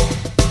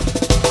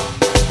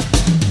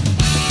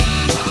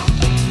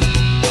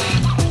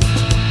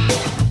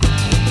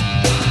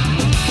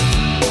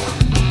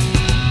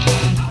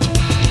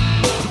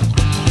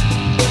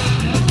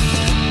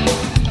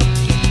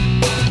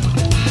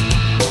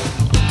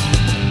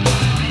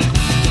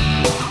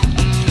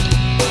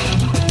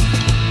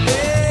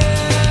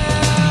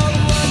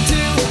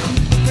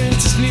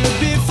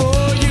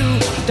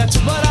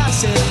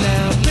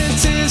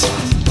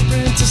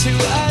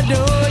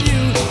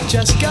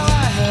 Just go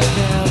ahead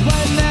now.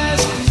 One has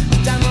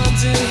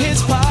diamonds in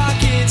his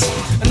pockets,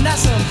 and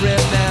that's some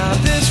bread now.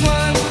 This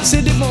one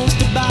said he wants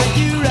to buy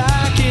you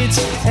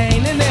rockets,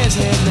 ain't in his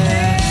head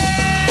now.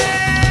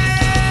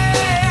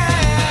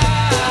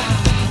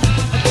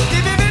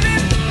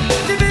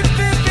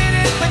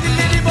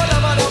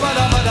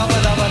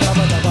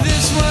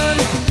 This one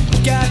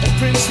got a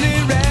princely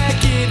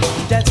racket,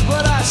 that's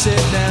what I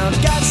said now.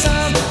 Got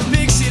some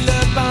big seal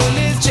up on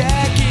his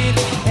jacket,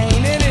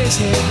 ain't in his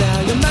head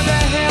now. You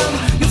remember him,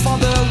 your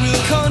father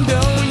will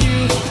condone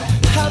you.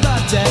 How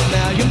about that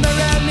now? You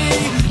marry me,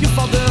 your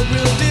father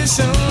will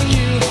disown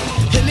you.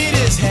 He'll eat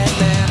his head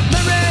now.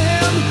 Marry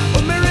him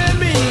or marry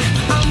me,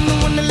 I'm the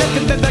one that left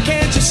it, baby,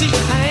 can't you see?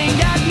 I ain't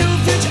got no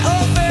future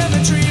or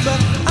family tree, but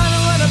I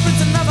know what a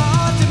prince and lover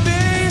ought to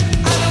be.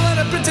 I know what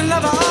a prince and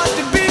lover ought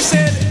to be.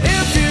 Said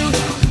if you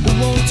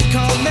want to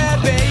call me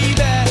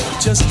baby,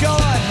 just go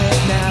ahead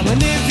now.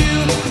 And if you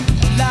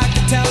like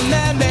to tell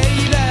me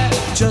baby,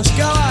 just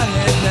go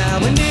ahead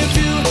now. And if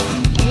you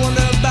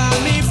wanna buy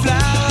me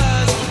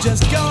flowers,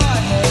 just go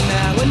ahead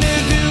now. And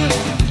if you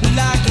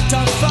like to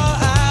talk for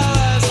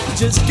hours,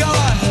 just go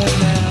ahead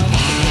now.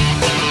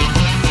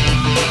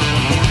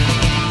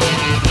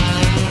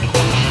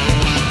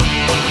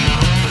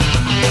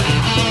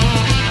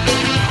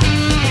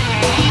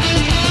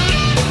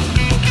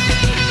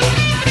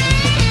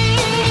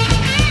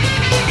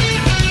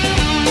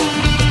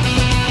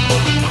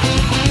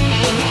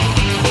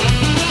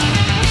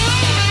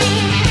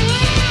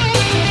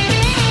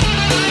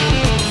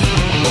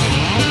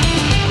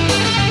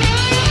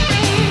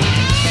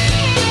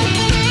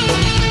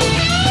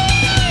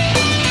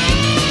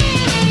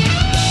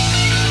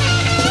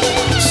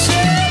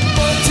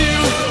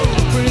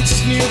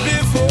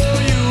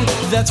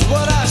 That's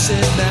what I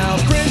said now.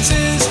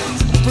 Princes,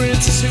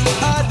 princess who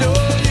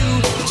adore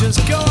you,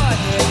 just go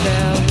ahead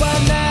now.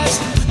 One has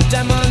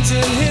diamonds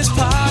in his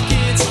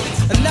pockets,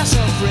 and that's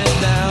some bread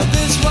now.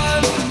 This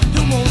one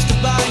who wants to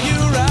buy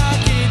you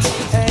rockets,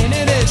 ain't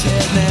in his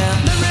head now.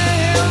 Marry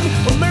him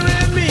or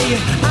marry me,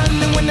 I'm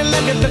the one that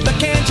left it, but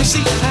can't you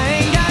see?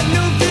 I ain't got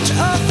no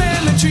future or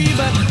family tree,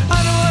 but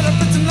I know what a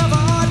prince and lover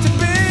ought to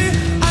be.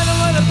 I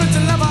know what a prince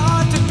and lover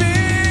ought to be.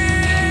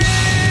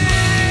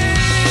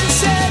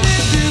 Said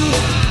if you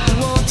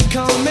want to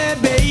call me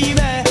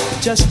baby,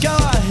 just go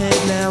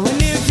ahead now.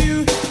 And if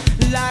you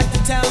like to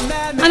tell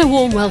me, And a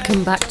warm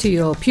welcome back to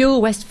your Pure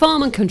West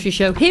Farm and Country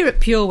Show here at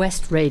Pure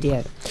West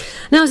Radio.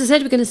 Now, as I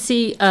said, we're going to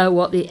see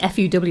what the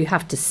FUW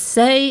have to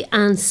say.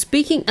 And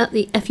speaking at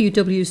the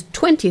FUW's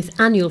 20th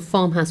annual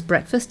Farmhouse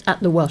Breakfast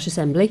at the Welsh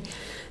Assembly,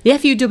 the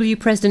FUW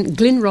President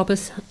Glyn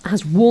Roberts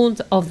has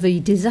warned of the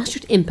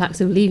disastrous impacts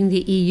of leaving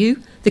the EU,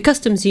 the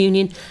Customs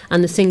Union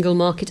and the Single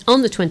Market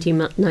on the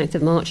 29th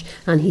of March,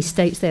 and he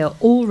states they are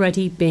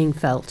already being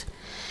felt.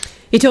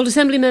 He told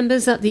Assembly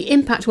members that the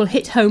impact will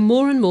hit home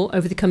more and more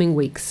over the coming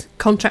weeks.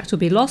 Contracts will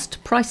be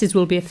lost, prices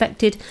will be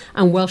affected,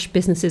 and Welsh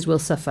businesses will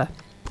suffer.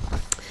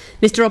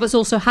 Mr Roberts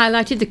also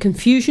highlighted the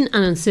confusion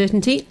and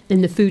uncertainty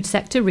in the food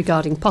sector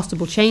regarding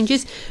possible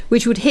changes,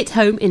 which would hit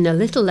home in a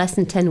little less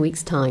than 10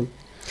 weeks' time.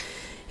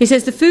 He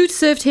says the food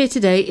served here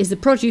today is the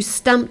produce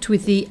stamped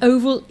with the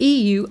oval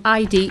EU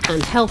ID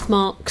and health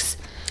marks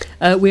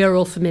we are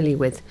all familiar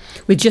with.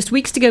 With just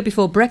weeks to go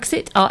before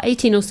Brexit, our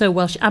 18 or so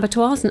Welsh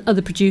abattoirs and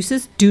other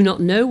producers do not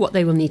know what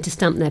they will need to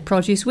stamp their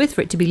produce with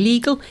for it to be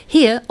legal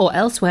here or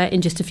elsewhere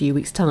in just a few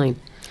weeks' time.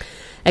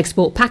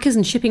 Export packers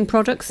and shipping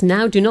products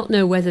now do not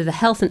know whether the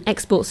health and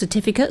export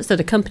certificates that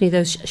accompany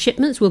those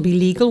shipments will be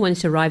legal when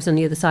it arrives on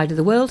the other side of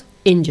the world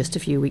in just a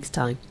few weeks'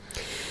 time.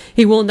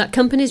 He warned that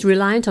companies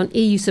reliant on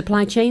EU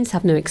supply chains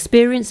have no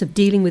experience of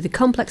dealing with the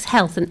complex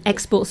health and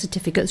export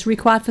certificates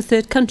required for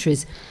third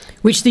countries,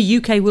 which the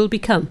UK will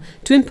become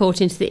to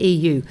import into the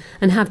EU,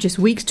 and have just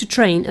weeks to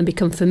train and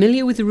become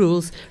familiar with the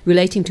rules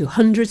relating to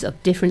hundreds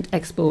of different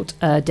export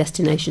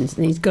destinations.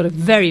 And he's got a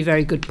very,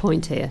 very good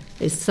point here.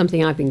 It's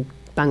something I've been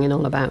banging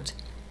on about.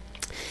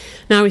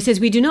 Now, he says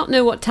we do not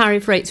know what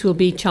tariff rates will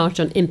be charged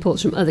on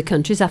imports from other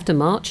countries after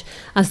March,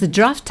 as the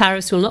draft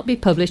tariffs will not be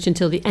published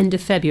until the end of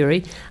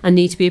February and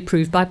need to be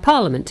approved by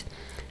Parliament.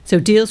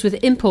 So deals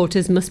with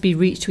importers must be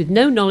reached with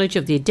no knowledge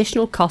of the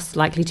additional costs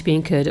likely to be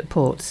incurred at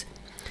ports.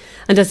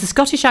 And as the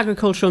Scottish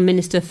Agricultural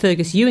Minister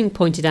Fergus Ewing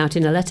pointed out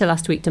in a letter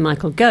last week to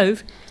Michael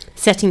Gove,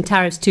 setting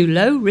tariffs too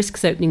low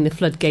risks opening the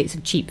floodgates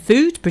of cheap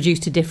food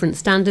produced to different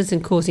standards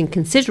and causing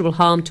considerable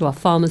harm to our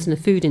farmers and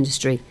the food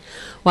industry,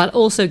 while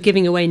also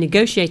giving away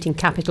negotiating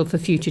capital for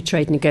future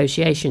trade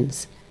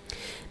negotiations.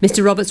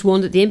 Mr Roberts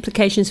warned that the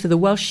implications for the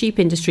Welsh sheep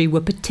industry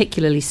were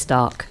particularly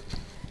stark.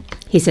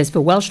 He says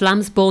for Welsh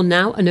lambs born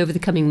now and over the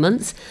coming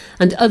months,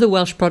 and other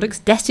Welsh products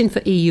destined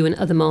for EU and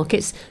other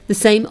markets, the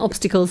same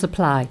obstacles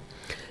apply.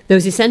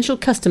 Those essential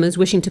customers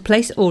wishing to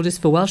place orders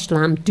for Welsh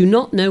lamb do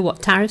not know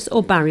what tariffs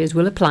or barriers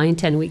will apply in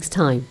 10 weeks'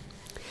 time.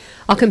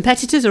 Our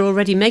competitors are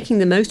already making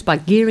the most by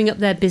gearing up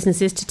their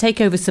businesses to take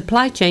over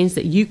supply chains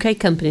that UK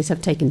companies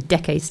have taken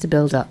decades to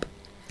build up.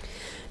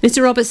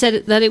 Mr Roberts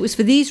said that it was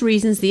for these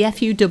reasons the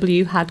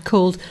FUW had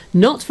called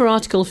not for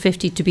Article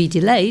 50 to be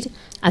delayed,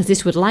 as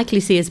this would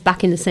likely see us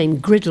back in the same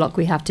gridlock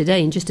we have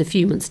today in just a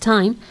few months'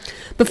 time,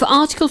 but for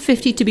Article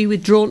 50 to be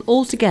withdrawn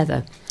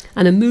altogether,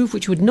 and a move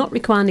which would not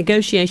require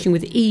negotiation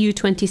with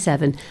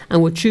EU27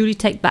 and would truly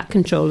take back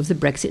control of the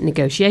Brexit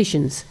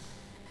negotiations.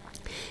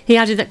 He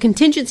added that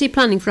contingency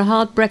planning for a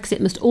hard Brexit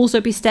must also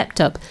be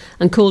stepped up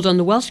and called on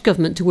the Welsh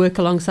Government to work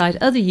alongside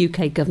other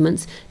UK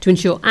governments to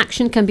ensure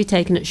action can be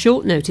taken at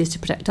short notice to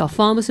protect our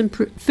farmers and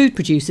food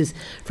producers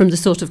from the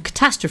sort of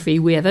catastrophe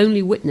we have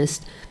only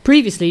witnessed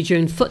previously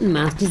during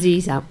foot-and-mouth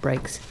disease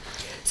outbreaks.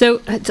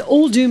 So it's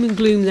all doom and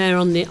gloom there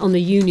on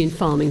the union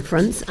farming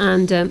fronts,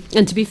 and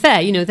to be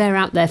fair, you know, they're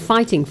out there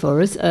fighting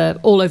for us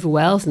all over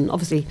Wales and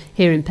obviously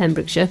here in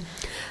Pembrokeshire.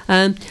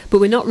 But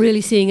we're not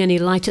really seeing any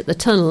light at the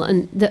tunnel,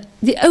 and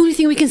the only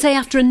thing we can say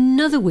after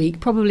another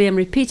week, probably I'm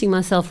repeating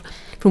myself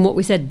from what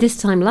we said this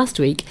time last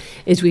week,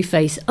 is we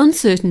face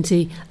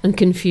uncertainty and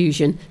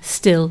confusion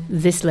still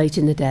this late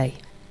in the day.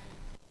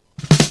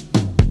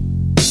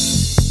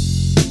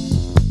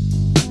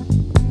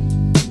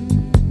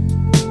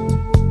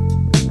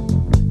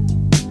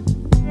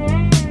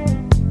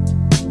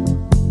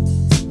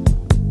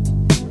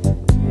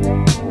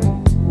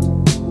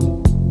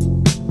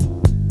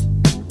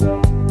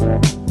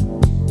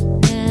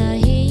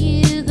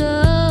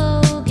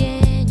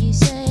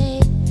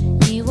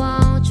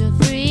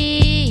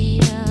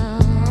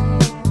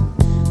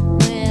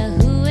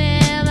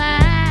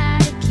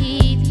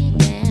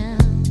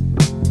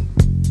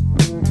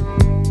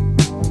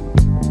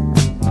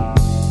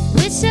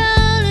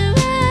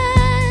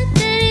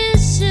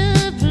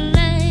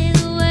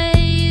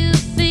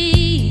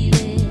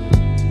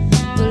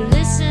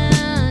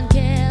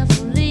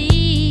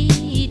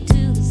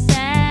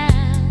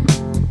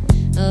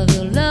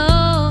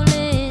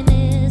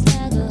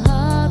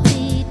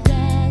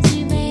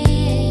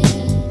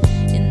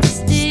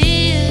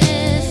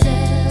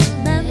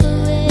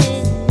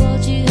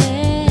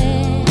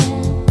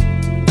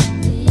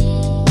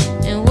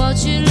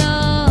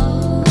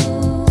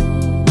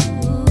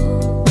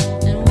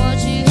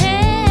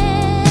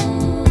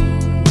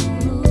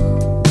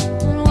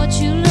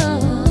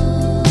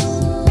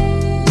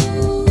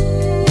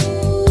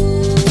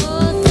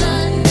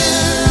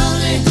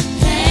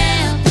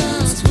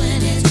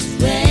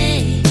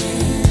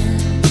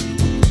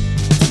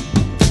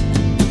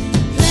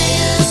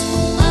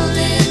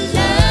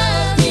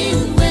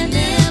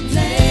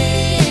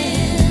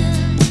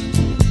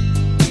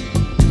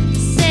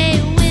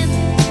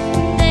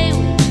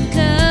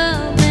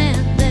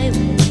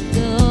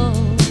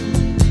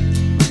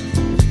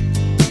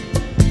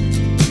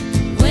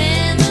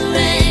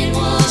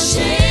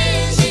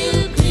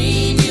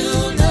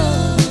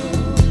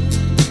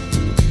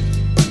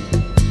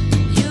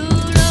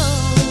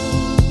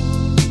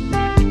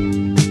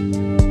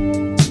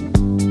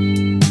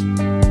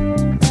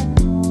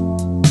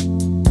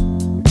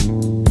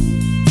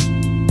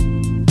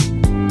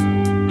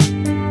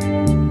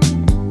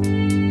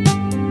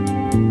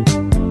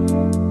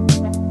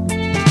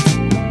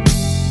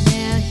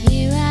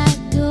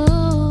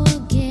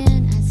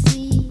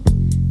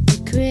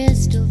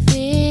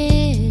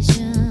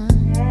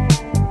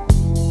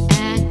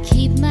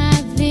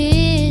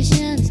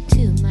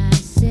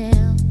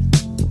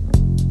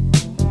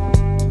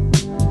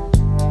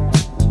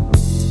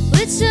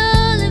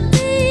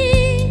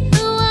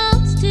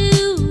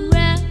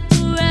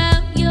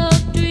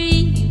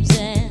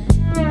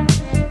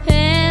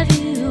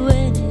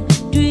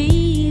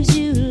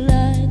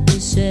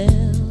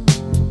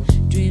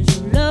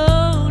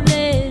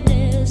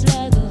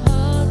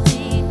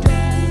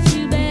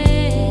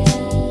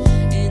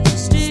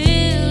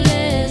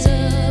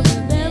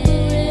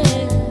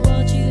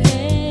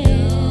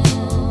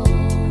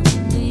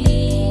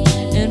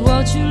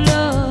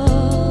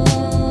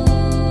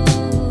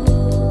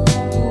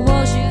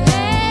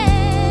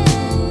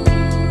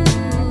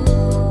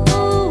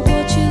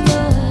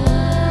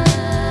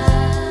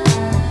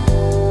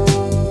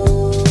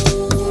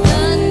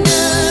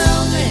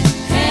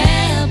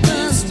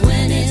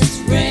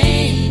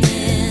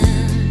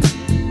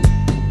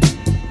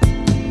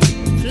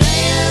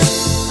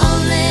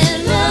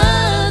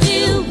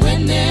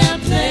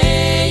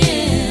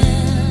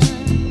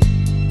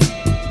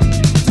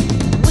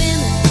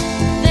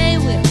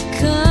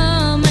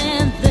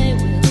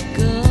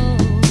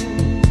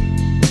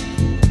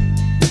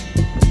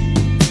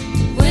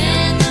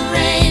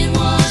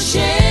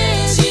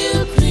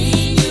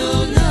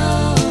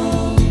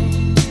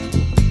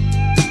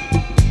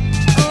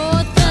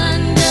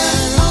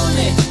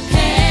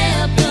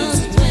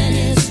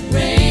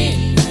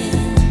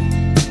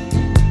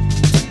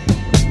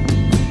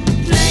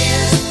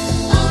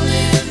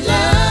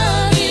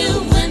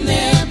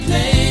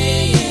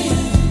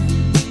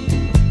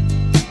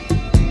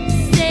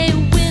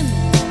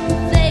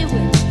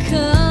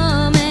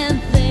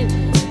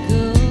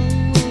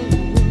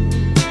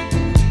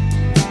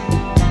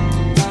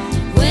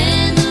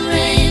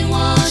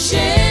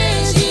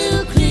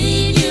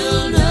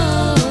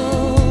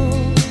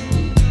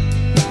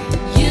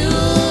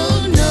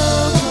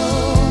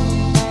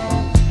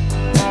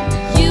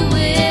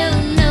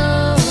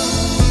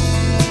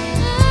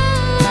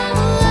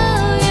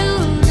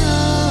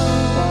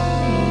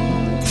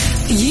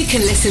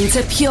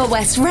 Listen to Pure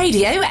West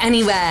Radio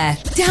anywhere.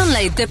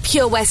 Download the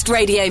Pure West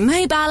Radio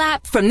mobile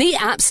app from the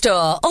App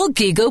Store or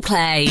Google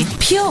Play.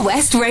 Pure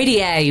West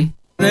Radio.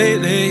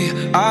 Lately,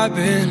 I've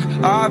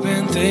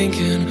been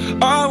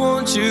thinking, I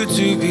want you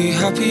to be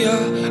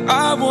happier.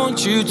 I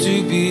want you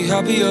to be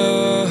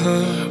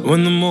happier.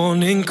 When the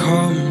morning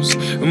comes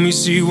and we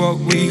see what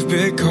we've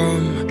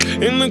become.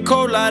 In the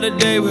cold light of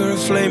day, we're a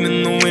flame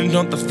in the wind,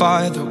 not the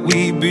fire that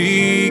we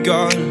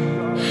begun.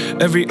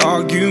 Every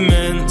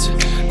argument,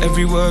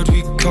 every word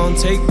we can't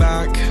take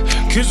back.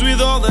 Cause with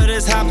all that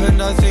has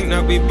happened, I think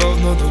that we both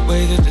know the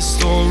way that the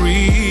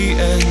story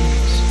ends.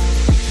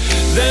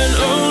 Then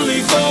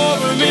only for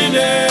a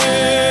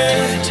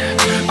minute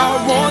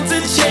I want to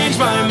change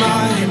my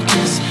mind,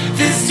 cause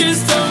this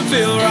just don't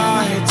feel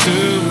right to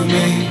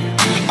me.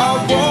 I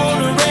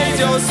wanna raise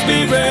your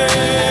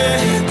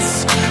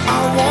spirits,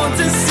 I want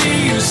to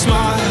see you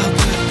smile,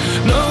 but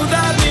no,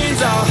 that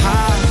means I'll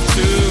have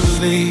to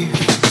leave.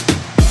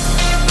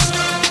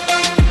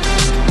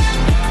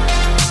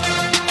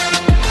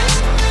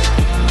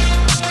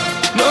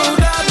 No,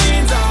 that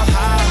means I'll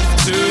have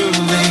to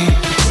leave.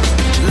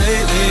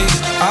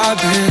 I've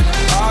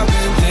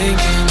been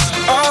thinking,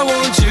 I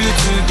want you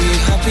to be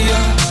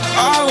happier.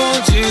 I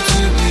want you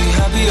to be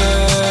happier.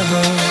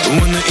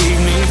 When the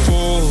evening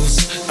falls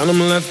and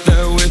I'm left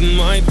there with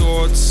my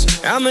thoughts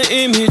and the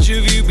image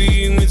of you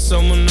being with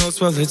someone else,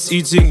 well, it's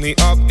eating me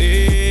up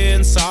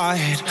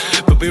inside.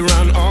 But we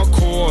ran our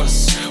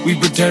course, we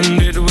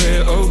pretended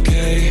we're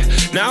okay.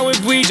 Now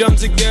if we jump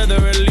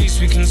together, at least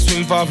we can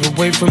swim far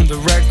away from the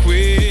wreck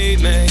we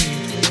made.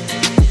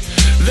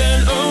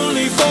 Then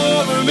only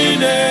for a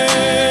minute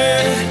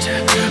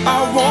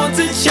I want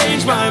to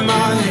change my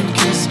mind,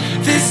 cause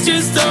this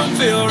just don't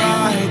feel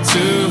right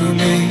to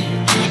me.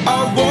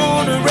 I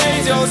wanna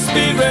raise your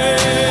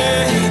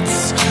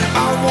spirits,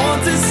 I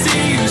want to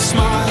see you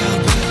smile,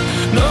 but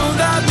no,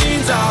 that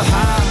means I'll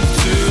have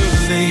to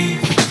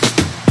leave.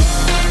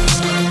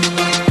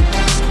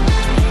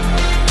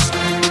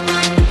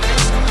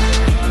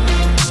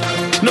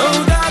 No,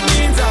 that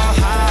means I'll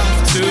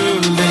have to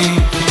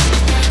leave.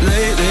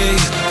 Lately,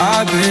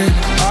 I've been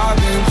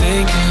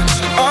thinking,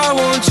 I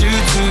want you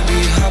to be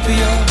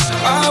happier.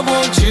 I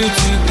want you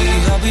to be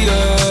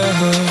happier.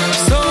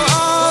 So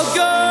I'll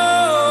go,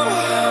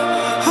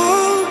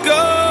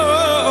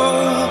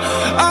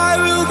 I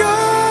will go.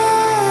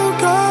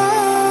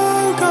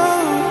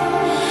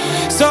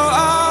 So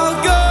I'll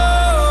go,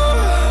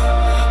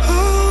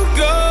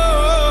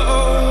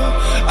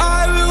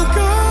 I will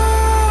go.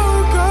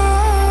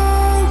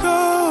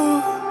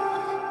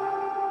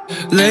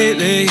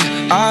 Lately,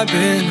 I've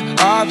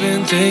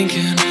been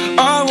thinking,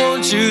 I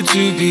want you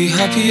to be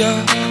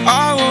happier.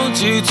 I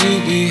want you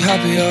to be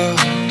happier.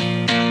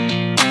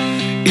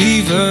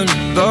 Even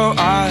though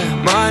I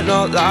might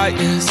not like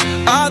this,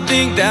 I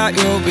think that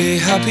you'll be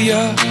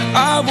happier.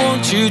 I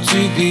want you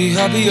to be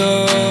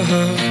happier.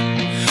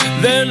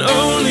 Then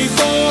only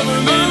for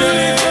a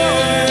minute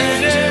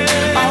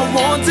I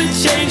want to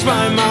change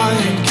my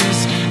mind,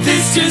 cause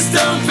this just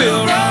don't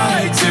feel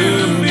right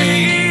to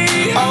me.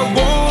 I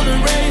wanna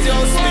raise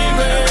your spirits,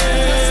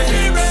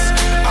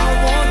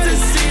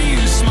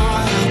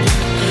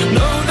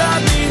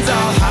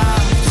 I'll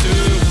have to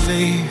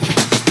leave.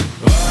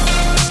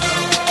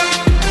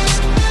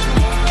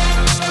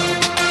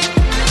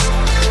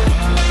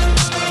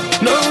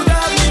 No,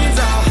 that means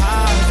I'll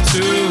have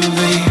to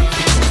leave.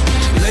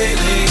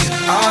 Lately,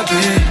 I've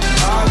been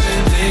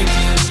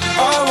thinking,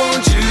 I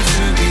want you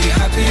to be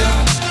happier.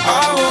 I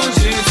want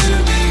you to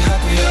be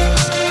happier.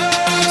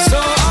 So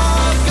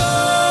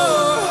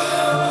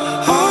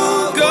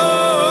I'll go,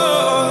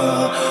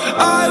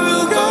 I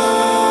will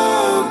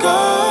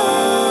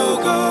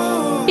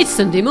go. It's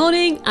Sunday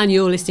morning and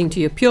you're listening to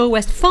your Pure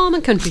West Farm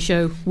and Country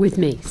Show with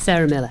me,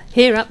 Sarah Miller,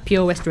 here at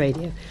Pure West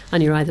Radio.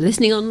 And you're either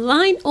listening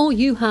online or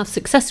you have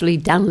successfully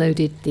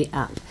downloaded the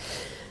app.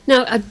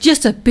 Now,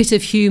 just a bit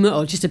of humour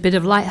or just a bit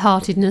of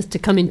lightheartedness to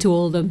come into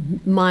all the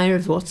mire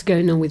of what's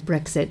going on with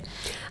Brexit.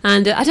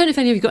 And I don't know if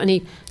any of you got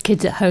any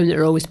kids at home that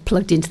are always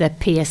plugged into their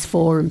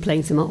PS4 and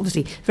playing some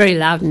obviously very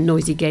loud and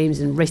noisy games,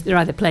 and they're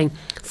either playing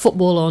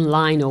football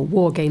online or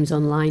war games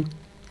online.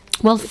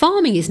 Well,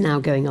 farming is now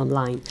going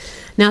online.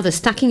 Now, the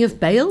stacking of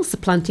bales, the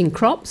planting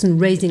crops and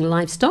raising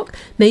livestock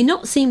may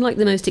not seem like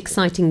the most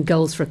exciting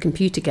goals for a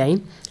computer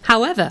game.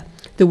 However,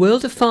 the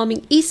world of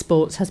farming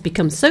esports has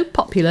become so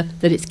popular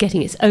that it's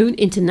getting its own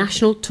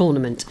international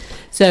tournament.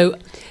 So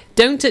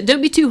don't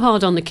be too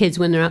hard on the kids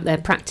when they're out there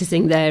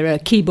practicing their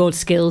keyboard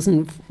skills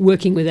and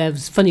working with their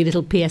funny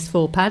little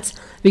PS4 pads,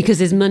 because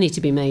there's money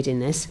to be made in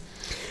this.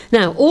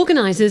 Now,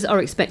 organisers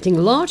are expecting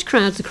large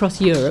crowds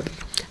across Europe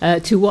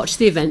to watch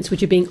the events,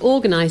 which are being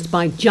organised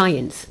by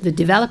Giants, the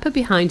developer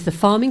behind the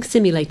Farming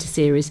Simulator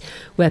series,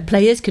 where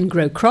players can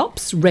grow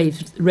crops,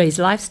 raise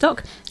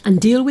livestock and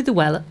deal with the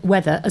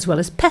weather as well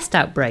as pest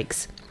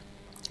outbreaks.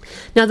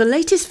 Now, the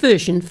latest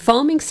version,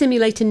 Farming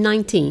Simulator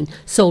 19,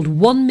 sold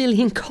 1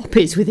 million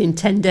copies within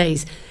 10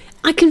 days.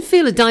 I can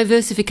feel a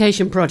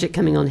diversification project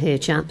coming on here,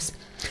 chaps.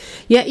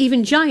 Yet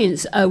even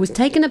Giants was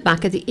taken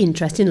aback at the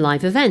interest in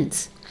live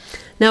events.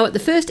 Now, at the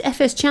first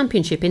FS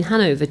Championship in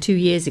Hanover 2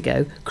 years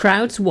ago,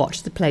 crowds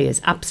watched the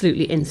players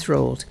absolutely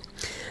enthralled.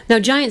 Now,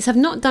 Giants have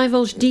not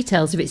divulged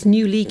details of its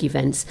new league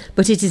events,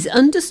 but it is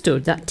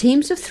understood that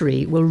teams of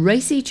 3 will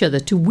race each other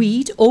to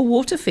weed or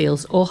water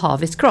fields or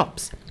harvest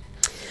crops.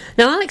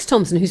 Now, Alex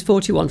Thompson, who's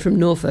 41 from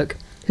Norfolk,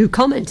 who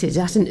commented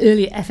at an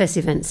earlier FS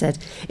event, said,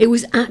 "It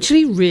was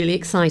actually really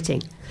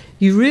exciting.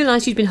 You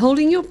realised you'd been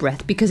holding your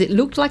breath because it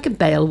looked like a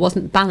bale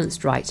wasn't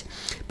balanced right,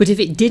 but if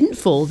it didn't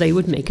fall, they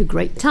would make a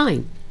great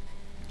time."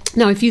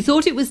 Now, if you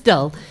thought it was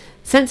dull,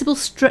 Sensible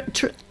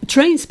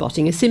Train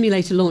Spotting, a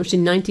simulator launched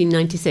in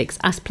 1996,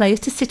 asked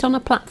players to sit on a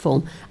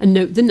platform and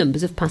note the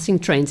numbers of passing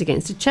trains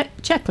against a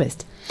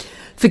checklist.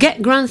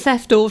 Forget Grand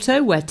Theft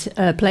Auto, where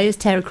players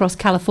tear across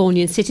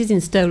Californian cities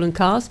in stolen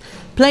cars.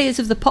 Players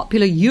of the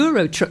popular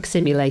Euro Truck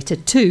Simulator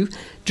 2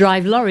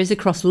 drive lorries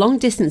across long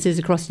distances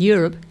across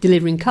Europe,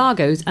 delivering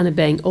cargoes and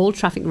obeying all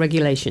traffic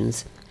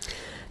regulations.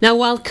 Now,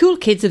 while cool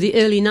kids of the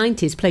early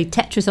 90s played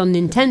Tetris on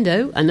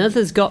Nintendo and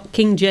others got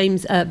King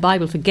James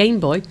Bible for Game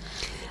Boy,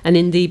 and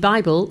in the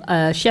Bible,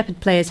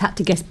 shepherd players had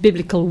to guess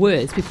biblical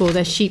words before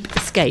their sheep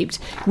escaped,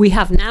 we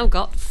have now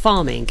got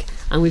farming.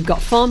 And we've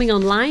got farming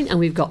online, and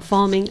we've got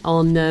farming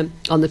on the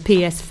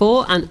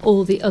PS4 and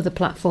all the other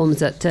platforms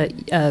that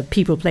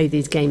people play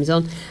these games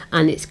on,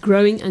 and it's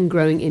growing and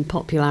growing in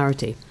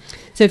popularity.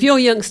 So if your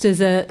youngsters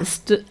are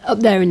up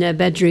there in their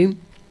bedroom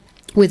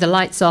with the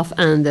lights off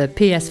and the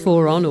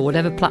PS4 on, or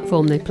whatever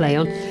platform they play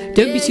on,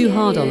 don't be too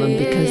hard on them,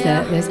 because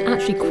there's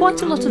actually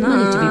quite a lot of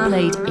money to be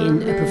played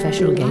in a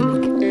professional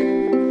gaming.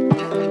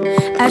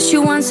 Ask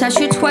you once, ask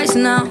you twice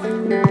now.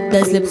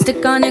 There's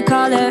lipstick on your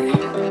collar.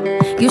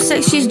 You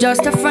say she's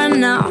just a friend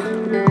now.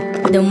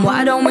 Then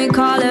why don't we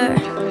call her?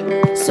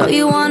 So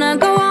you wanna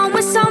go on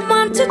with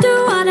someone to do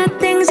all the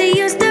things you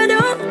used to do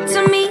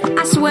to me?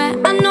 I swear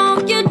I know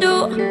you do.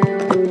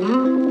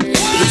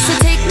 You used to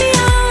take me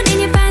out in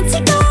your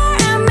fancy car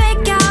and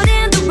make out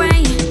in the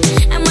rain.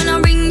 And when I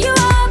ring you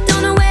up,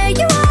 don't know where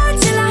you are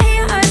till I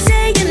hear her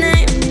say your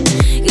name.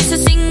 Used to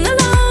sing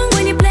along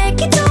when you play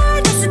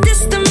guitar, that's a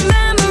distant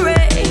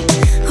memory.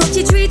 Hope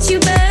she treats you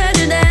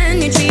better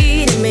than you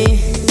treated me.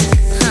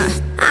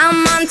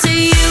 I'm onto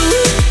you,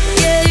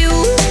 yeah you.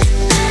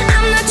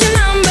 I'm not your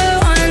number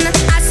one.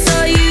 I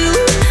saw you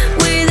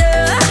with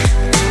her,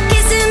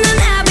 kissing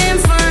and having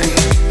fun.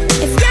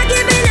 If you're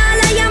giving all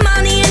of your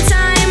money and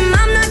time,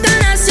 I'm not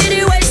gonna sit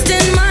here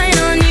wasting mine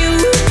on you,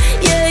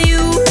 yeah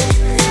you.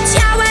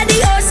 Ciao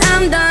adios,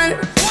 I'm done.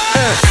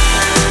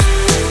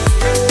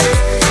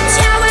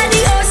 Ciao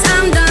adios,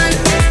 I'm done.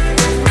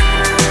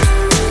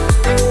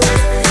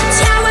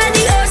 Ciao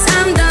adios,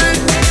 I'm done.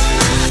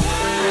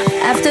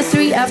 After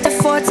 3, after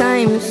 4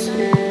 times,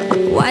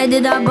 why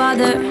did I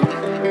bother?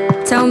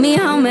 Tell me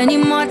how many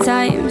more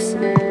times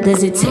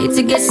does it take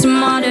to get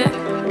smarter?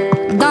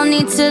 Don't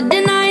need to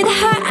deny the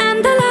hurt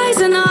and the lies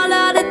and all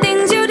of the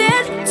things you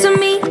did to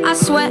me. I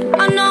swear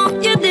I know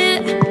you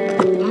did.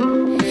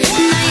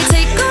 Now you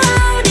take her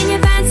out in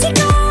your fancy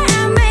car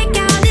and make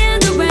out in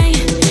the rain.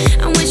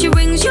 And when she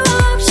rings you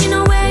up, she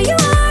know where you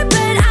are,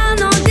 but I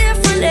know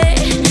differently.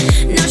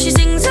 Now she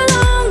sings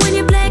along when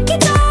you play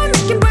guitar,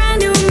 making brand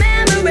new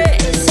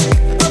memories.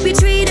 Hope you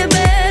treat her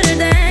better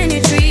than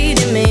you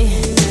treated me.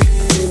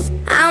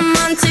 I'm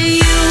onto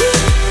you,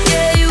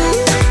 yeah you.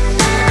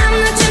 I'm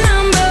not your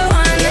number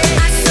one.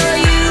 I saw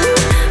you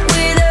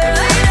with her,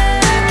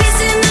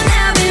 kissing and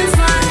having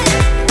fun.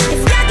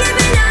 If you're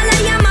giving all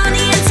of your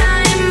money and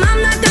time, I'm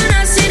not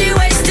gonna sit here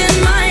wasting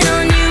mine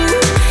on you,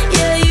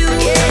 yeah you.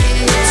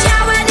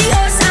 Ciao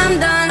adios, I'm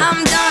done,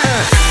 I'm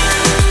done.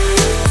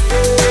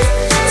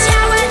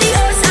 Ciao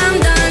adios, I'm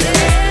done.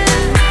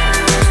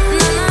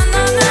 No, no,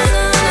 no, no,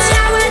 no.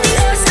 Ciao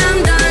adios, I'm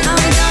done,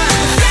 I'm done.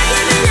 If you're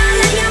giving all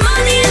of your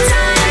money and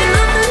time,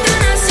 I'm not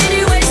gonna sit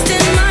here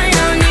wasting mine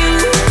on you,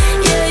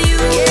 yeah you.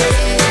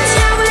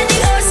 Ciao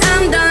adios,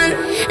 I'm done.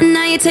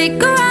 Now you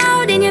take her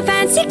out in your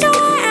fancy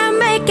car and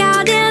make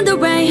out in the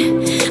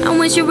rain. And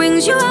when she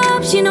rings you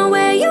up, she know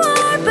where you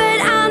are, but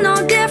I know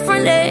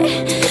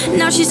differently.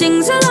 Now she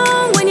sings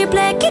along when you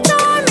play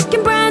guitar,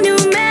 making brand new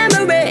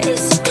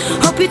memories.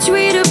 Hope you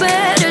treat her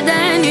better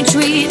than you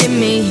treated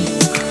me.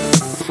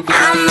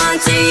 I'm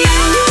onto you,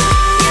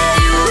 yeah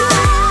you.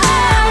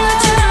 I'm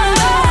not your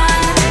number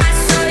one. I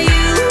saw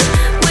you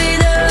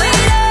with her,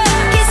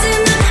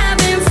 kissing and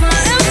having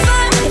fun.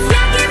 If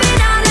you're giving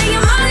all of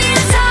your money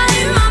and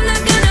time, I'm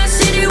not gonna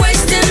sit here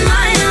wasting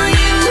mine on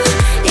you,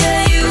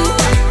 yeah you.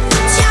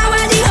 Ciao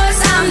adios,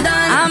 I'm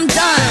done, I'm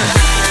done.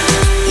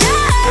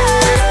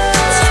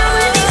 Ciao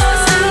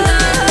adios, I'm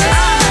done.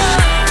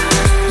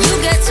 You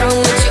get on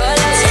with your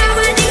life. Ciao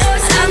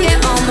adios, I'll get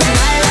on with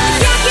my life.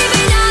 If you're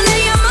giving all of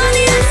your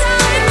money and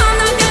time, I'm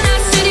not gonna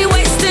sit here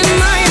wasting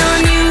mine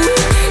on you,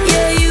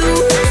 yeah you.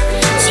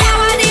 Ciao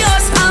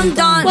adios, I'm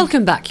done.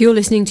 Welcome back. You're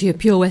listening to your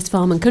Pure West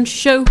Farm and Country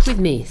Show with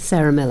me,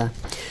 Sarah Miller.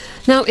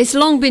 Now, it's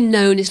long been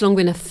known, it's long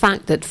been a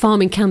fact that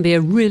farming can be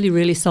a really,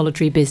 really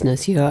solitary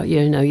business. You're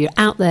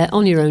out there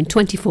on your own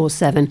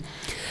 24/7,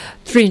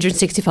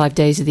 365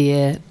 days of the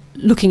year,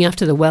 looking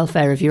after the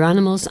welfare of your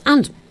animals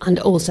and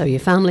also your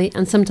family,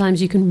 and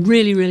sometimes you can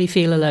really, really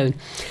feel alone.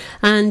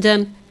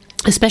 And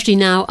especially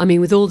now, I mean,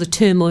 with all the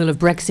turmoil of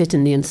Brexit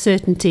and the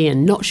uncertainty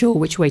and not sure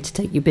which way to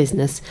take your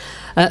business,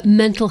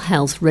 mental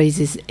health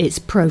raises its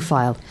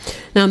profile.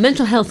 Now,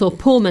 mental health or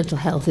poor mental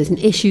health is an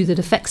issue that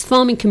affects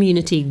farming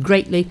community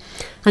greatly,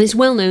 and it's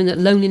well known that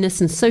loneliness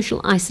and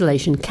social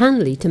isolation can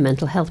lead to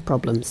mental health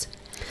problems.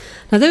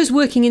 Now, those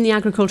working in the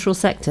agricultural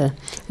sector,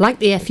 like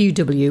the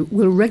FUW,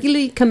 will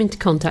regularly come into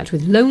contact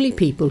with lonely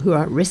people who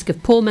are at risk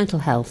of poor mental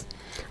health.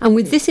 And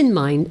with this in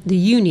mind, the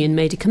union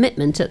made a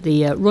commitment at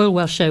the Royal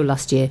Welsh Show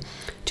last year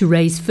to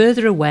raise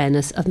further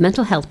awareness of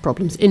mental health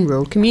problems in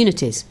rural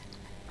communities.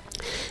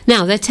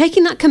 Now, they're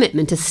taking that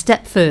commitment a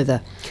step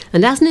further,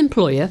 and as an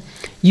employer,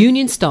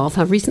 union staff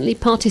have recently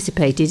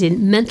participated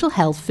in Mental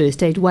Health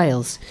First Aid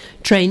Wales,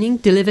 training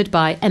delivered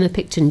by Emma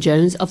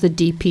Picton-Jones of the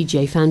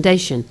DPJ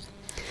Foundation.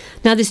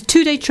 Now, this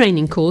 2-day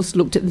training course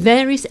looked at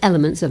various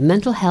elements of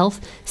mental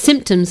health,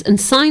 symptoms and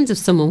signs of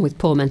someone with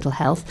poor mental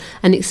health,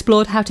 and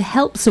explored how to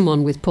help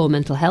someone with poor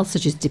mental health,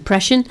 such as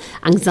depression,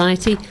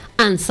 anxiety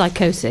and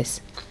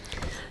psychosis.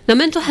 Now,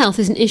 mental health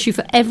is an issue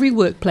for every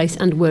workplace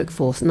and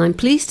workforce, and I'm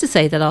pleased to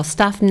say that our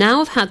staff now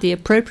have had the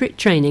appropriate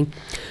training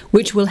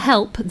which will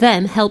help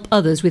them help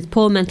others with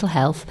poor mental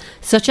health,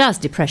 such as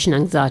depression,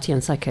 anxiety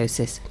and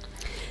psychosis.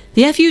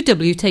 The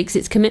FUW takes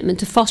its commitment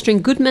to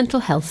fostering good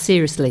mental health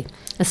seriously,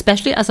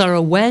 especially as our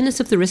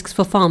awareness of the risks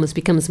for farmers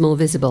becomes more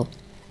visible.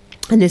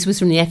 And this was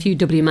from the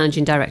FUW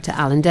Managing Director,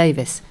 Alan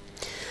Davis.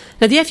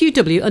 Now, the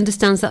FUW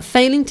understands that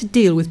failing to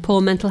deal with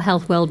poor mental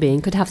health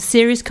well-being could have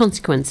serious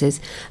consequences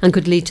and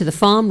could lead to the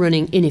farm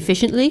running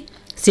inefficiently,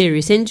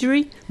 serious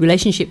injury,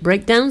 relationship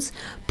breakdowns,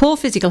 poor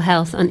physical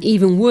health, and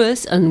even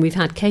worse, and we've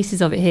had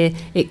cases of it here,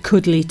 it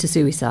could lead to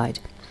suicide.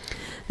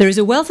 There is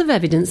a wealth of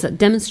evidence that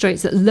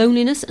demonstrates that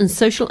loneliness and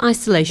social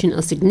isolation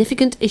are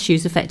significant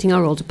issues affecting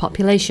our older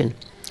population.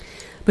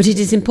 But it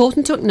is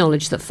important to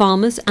acknowledge that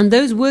farmers and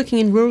those working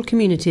in rural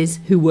communities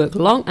who work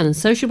long and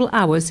unsociable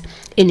hours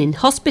in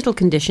inhospitable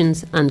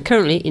conditions and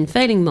currently in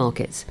failing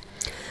markets.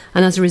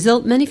 And as a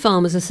result, many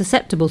farmers are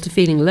susceptible to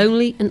feeling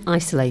lonely and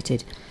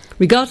isolated.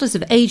 Regardless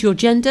of age or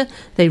gender,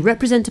 they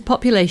represent a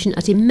population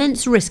at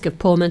immense risk of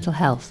poor mental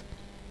health.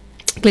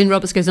 Glyn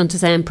Roberts goes on to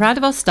say, I'm proud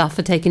of our staff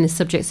for taking this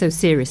subject so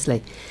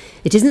seriously.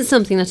 It isn't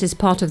something that is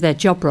part of their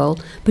job role,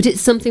 but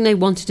it's something they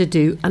wanted to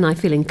do, and I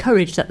feel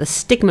encouraged that the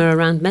stigma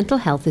around mental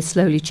health is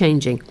slowly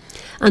changing,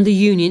 and the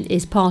union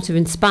is part of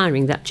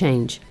inspiring that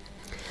change.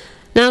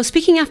 Now,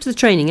 speaking after the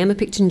training, Emma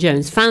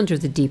Picton-Jones, founder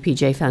of the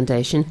DPJ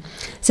Foundation,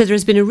 said there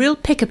has been a real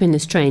pickup in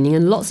this training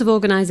and lots of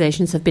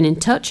organisations have been in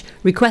touch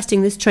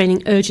requesting this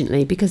training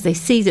urgently because they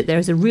see that there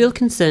is a real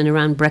concern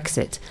around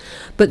Brexit.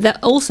 But there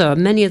also are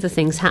many other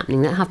things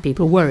happening that have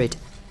people worried.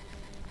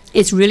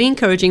 It's really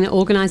encouraging that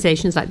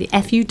organisations like the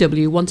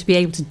FUW want to be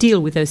able to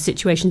deal with those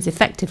situations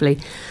effectively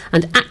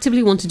and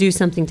actively want to do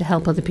something to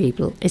help other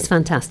people. It's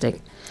fantastic.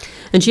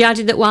 And she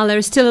added that while there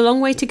is still a long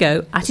way to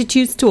go,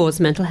 attitudes towards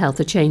mental health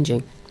are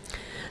changing.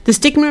 The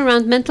stigma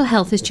around mental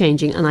health is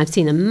changing, and I've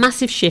seen a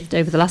massive shift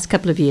over the last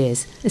couple of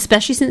years,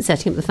 especially since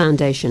setting up the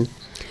foundation.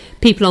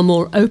 People are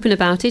more open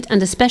about it,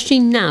 and especially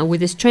now with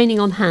this training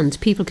on hand,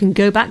 people can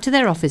go back to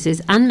their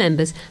offices and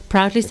members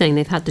proudly saying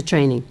they've had the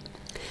training.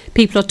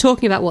 People are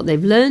talking about what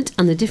they've learnt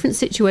and the different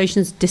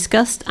situations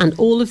discussed, and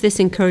all of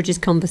this encourages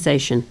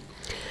conversation.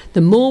 The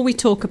more we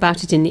talk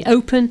about it in the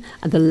open,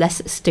 the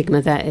less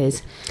stigma there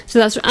is. So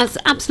that's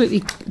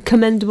absolutely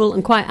commendable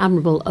and quite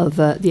admirable of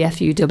the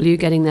FUW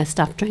getting their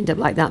staff trained up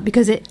like that,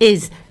 because it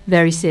is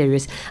very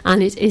serious,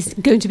 and it is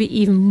going to be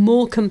even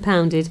more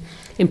compounded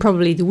in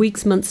probably the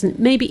weeks, months and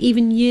maybe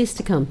even years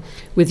to come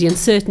with the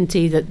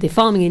uncertainty that the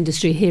farming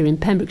industry here in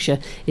Pembrokeshire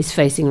is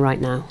facing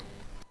right now.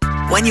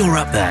 When you're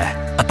up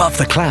there, above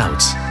the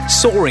clouds,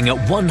 soaring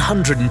at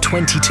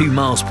 122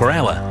 miles per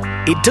hour,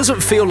 it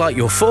doesn't feel like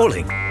you're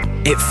falling.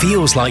 It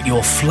feels like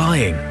you're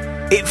flying.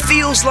 It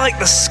feels like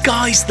the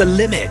sky's the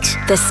limit.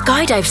 The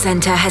Skydive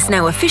Centre has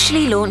now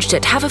officially launched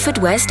at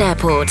Haverfordwest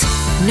Airport.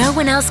 No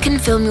one else can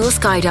film your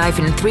skydive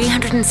in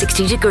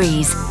 360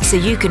 degrees, so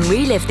you can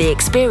relive the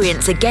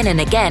experience again and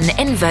again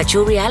in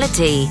virtual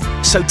reality.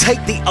 So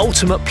take the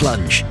ultimate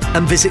plunge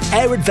and visit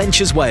Air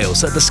Adventures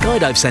Wales at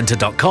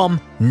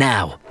theskydivecentre.com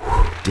now.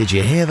 Did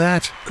you hear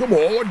that? Come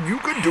on, you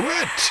can do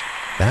it.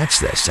 That's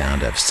the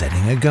sound of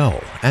setting a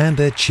goal and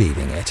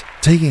achieving it.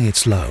 Taking it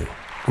slow,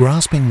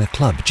 grasping the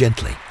club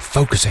gently,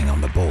 focusing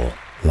on the ball,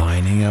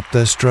 lining up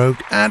the stroke,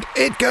 and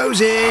it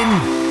goes in!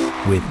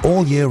 With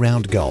all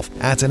year-round golf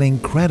at an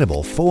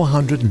incredible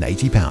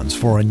 £480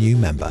 for a new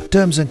member.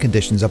 Terms and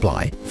conditions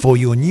apply. For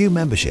your new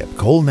membership,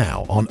 call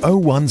now on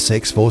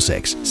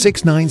 01646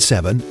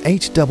 697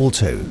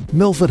 822.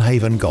 Milford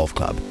Haven Golf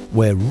Club,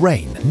 where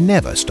rain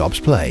never stops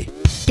play.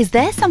 Is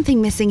there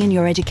something missing in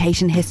your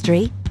education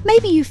history?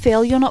 Maybe you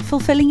feel you're not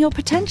fulfilling your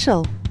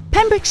potential.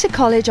 Pembrokeshire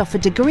College offer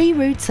degree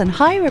routes and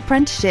higher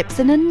apprenticeships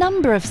in a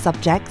number of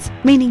subjects,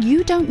 meaning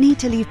you don't need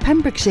to leave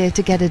Pembrokeshire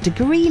to get a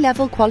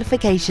degree-level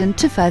qualification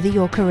to further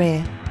your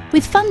career.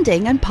 With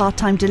funding and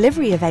part-time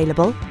delivery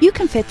available, you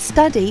can fit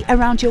study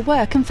around your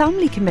work and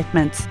family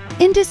commitments.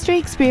 Industry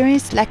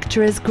experienced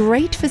lecturers,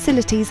 great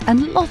facilities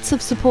and lots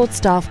of support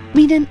staff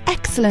mean an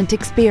excellent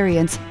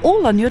experience,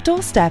 all on your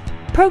doorstep.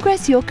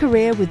 Progress your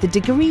career with the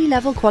degree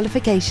level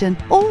qualification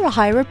or a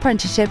higher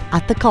apprenticeship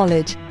at the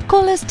college.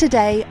 Call us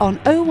today on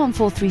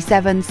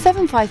 01437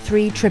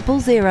 753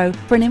 000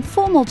 for an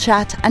informal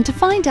chat and to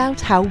find out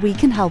how we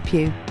can help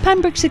you.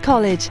 Pembrokeshire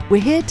College,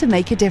 we're here to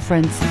make a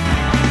difference.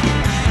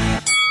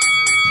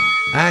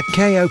 At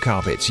KO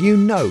Carpets, you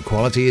know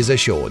quality is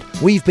assured.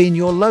 We've been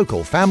your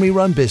local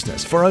family-run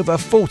business for over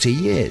 40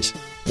 years.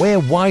 We're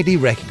widely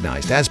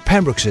recognised as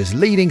Pembrokeshire's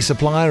leading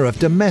supplier of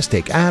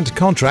domestic and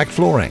contract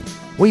flooring.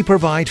 We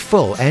provide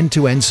full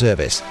end-to-end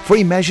service,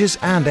 free measures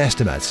and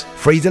estimates,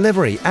 free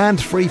delivery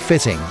and free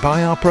fitting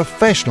by our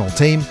professional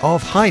team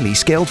of highly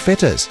skilled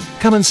fitters.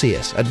 Come and see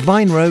us at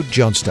Vine Road,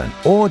 Johnston,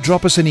 or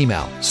drop us an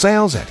email,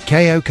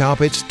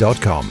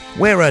 sales@kocarpets.com.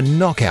 We're a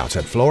knockout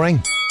at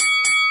flooring.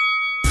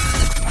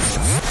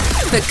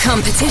 For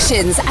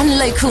competitions and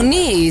local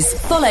news,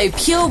 follow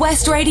Pure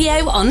West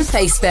Radio on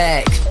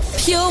Facebook.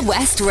 Pure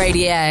West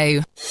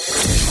Radio.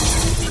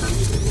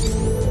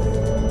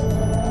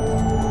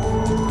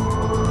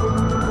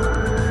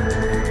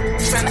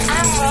 From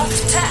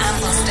Amroth to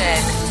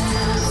Ambleston.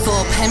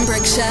 For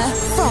Pembrokeshire,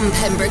 from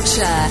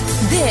Pembrokeshire,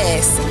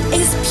 this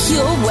is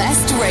Pure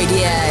West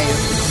Radio.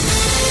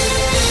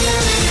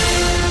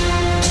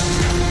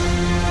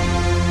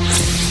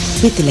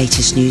 With the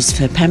latest news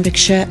for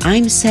Pembrokeshire,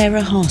 I'm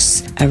Sarah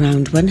Hoss.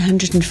 Around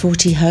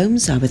 140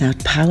 homes are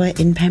without power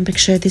in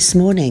Pembrokeshire this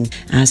morning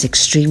as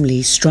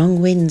extremely strong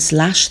winds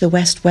lash the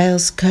West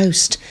Wales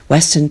coast.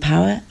 Western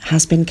Power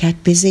has been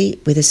kept busy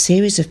with a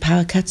series of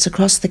power cuts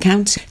across the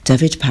county.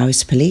 Dyfed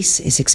Powers Police is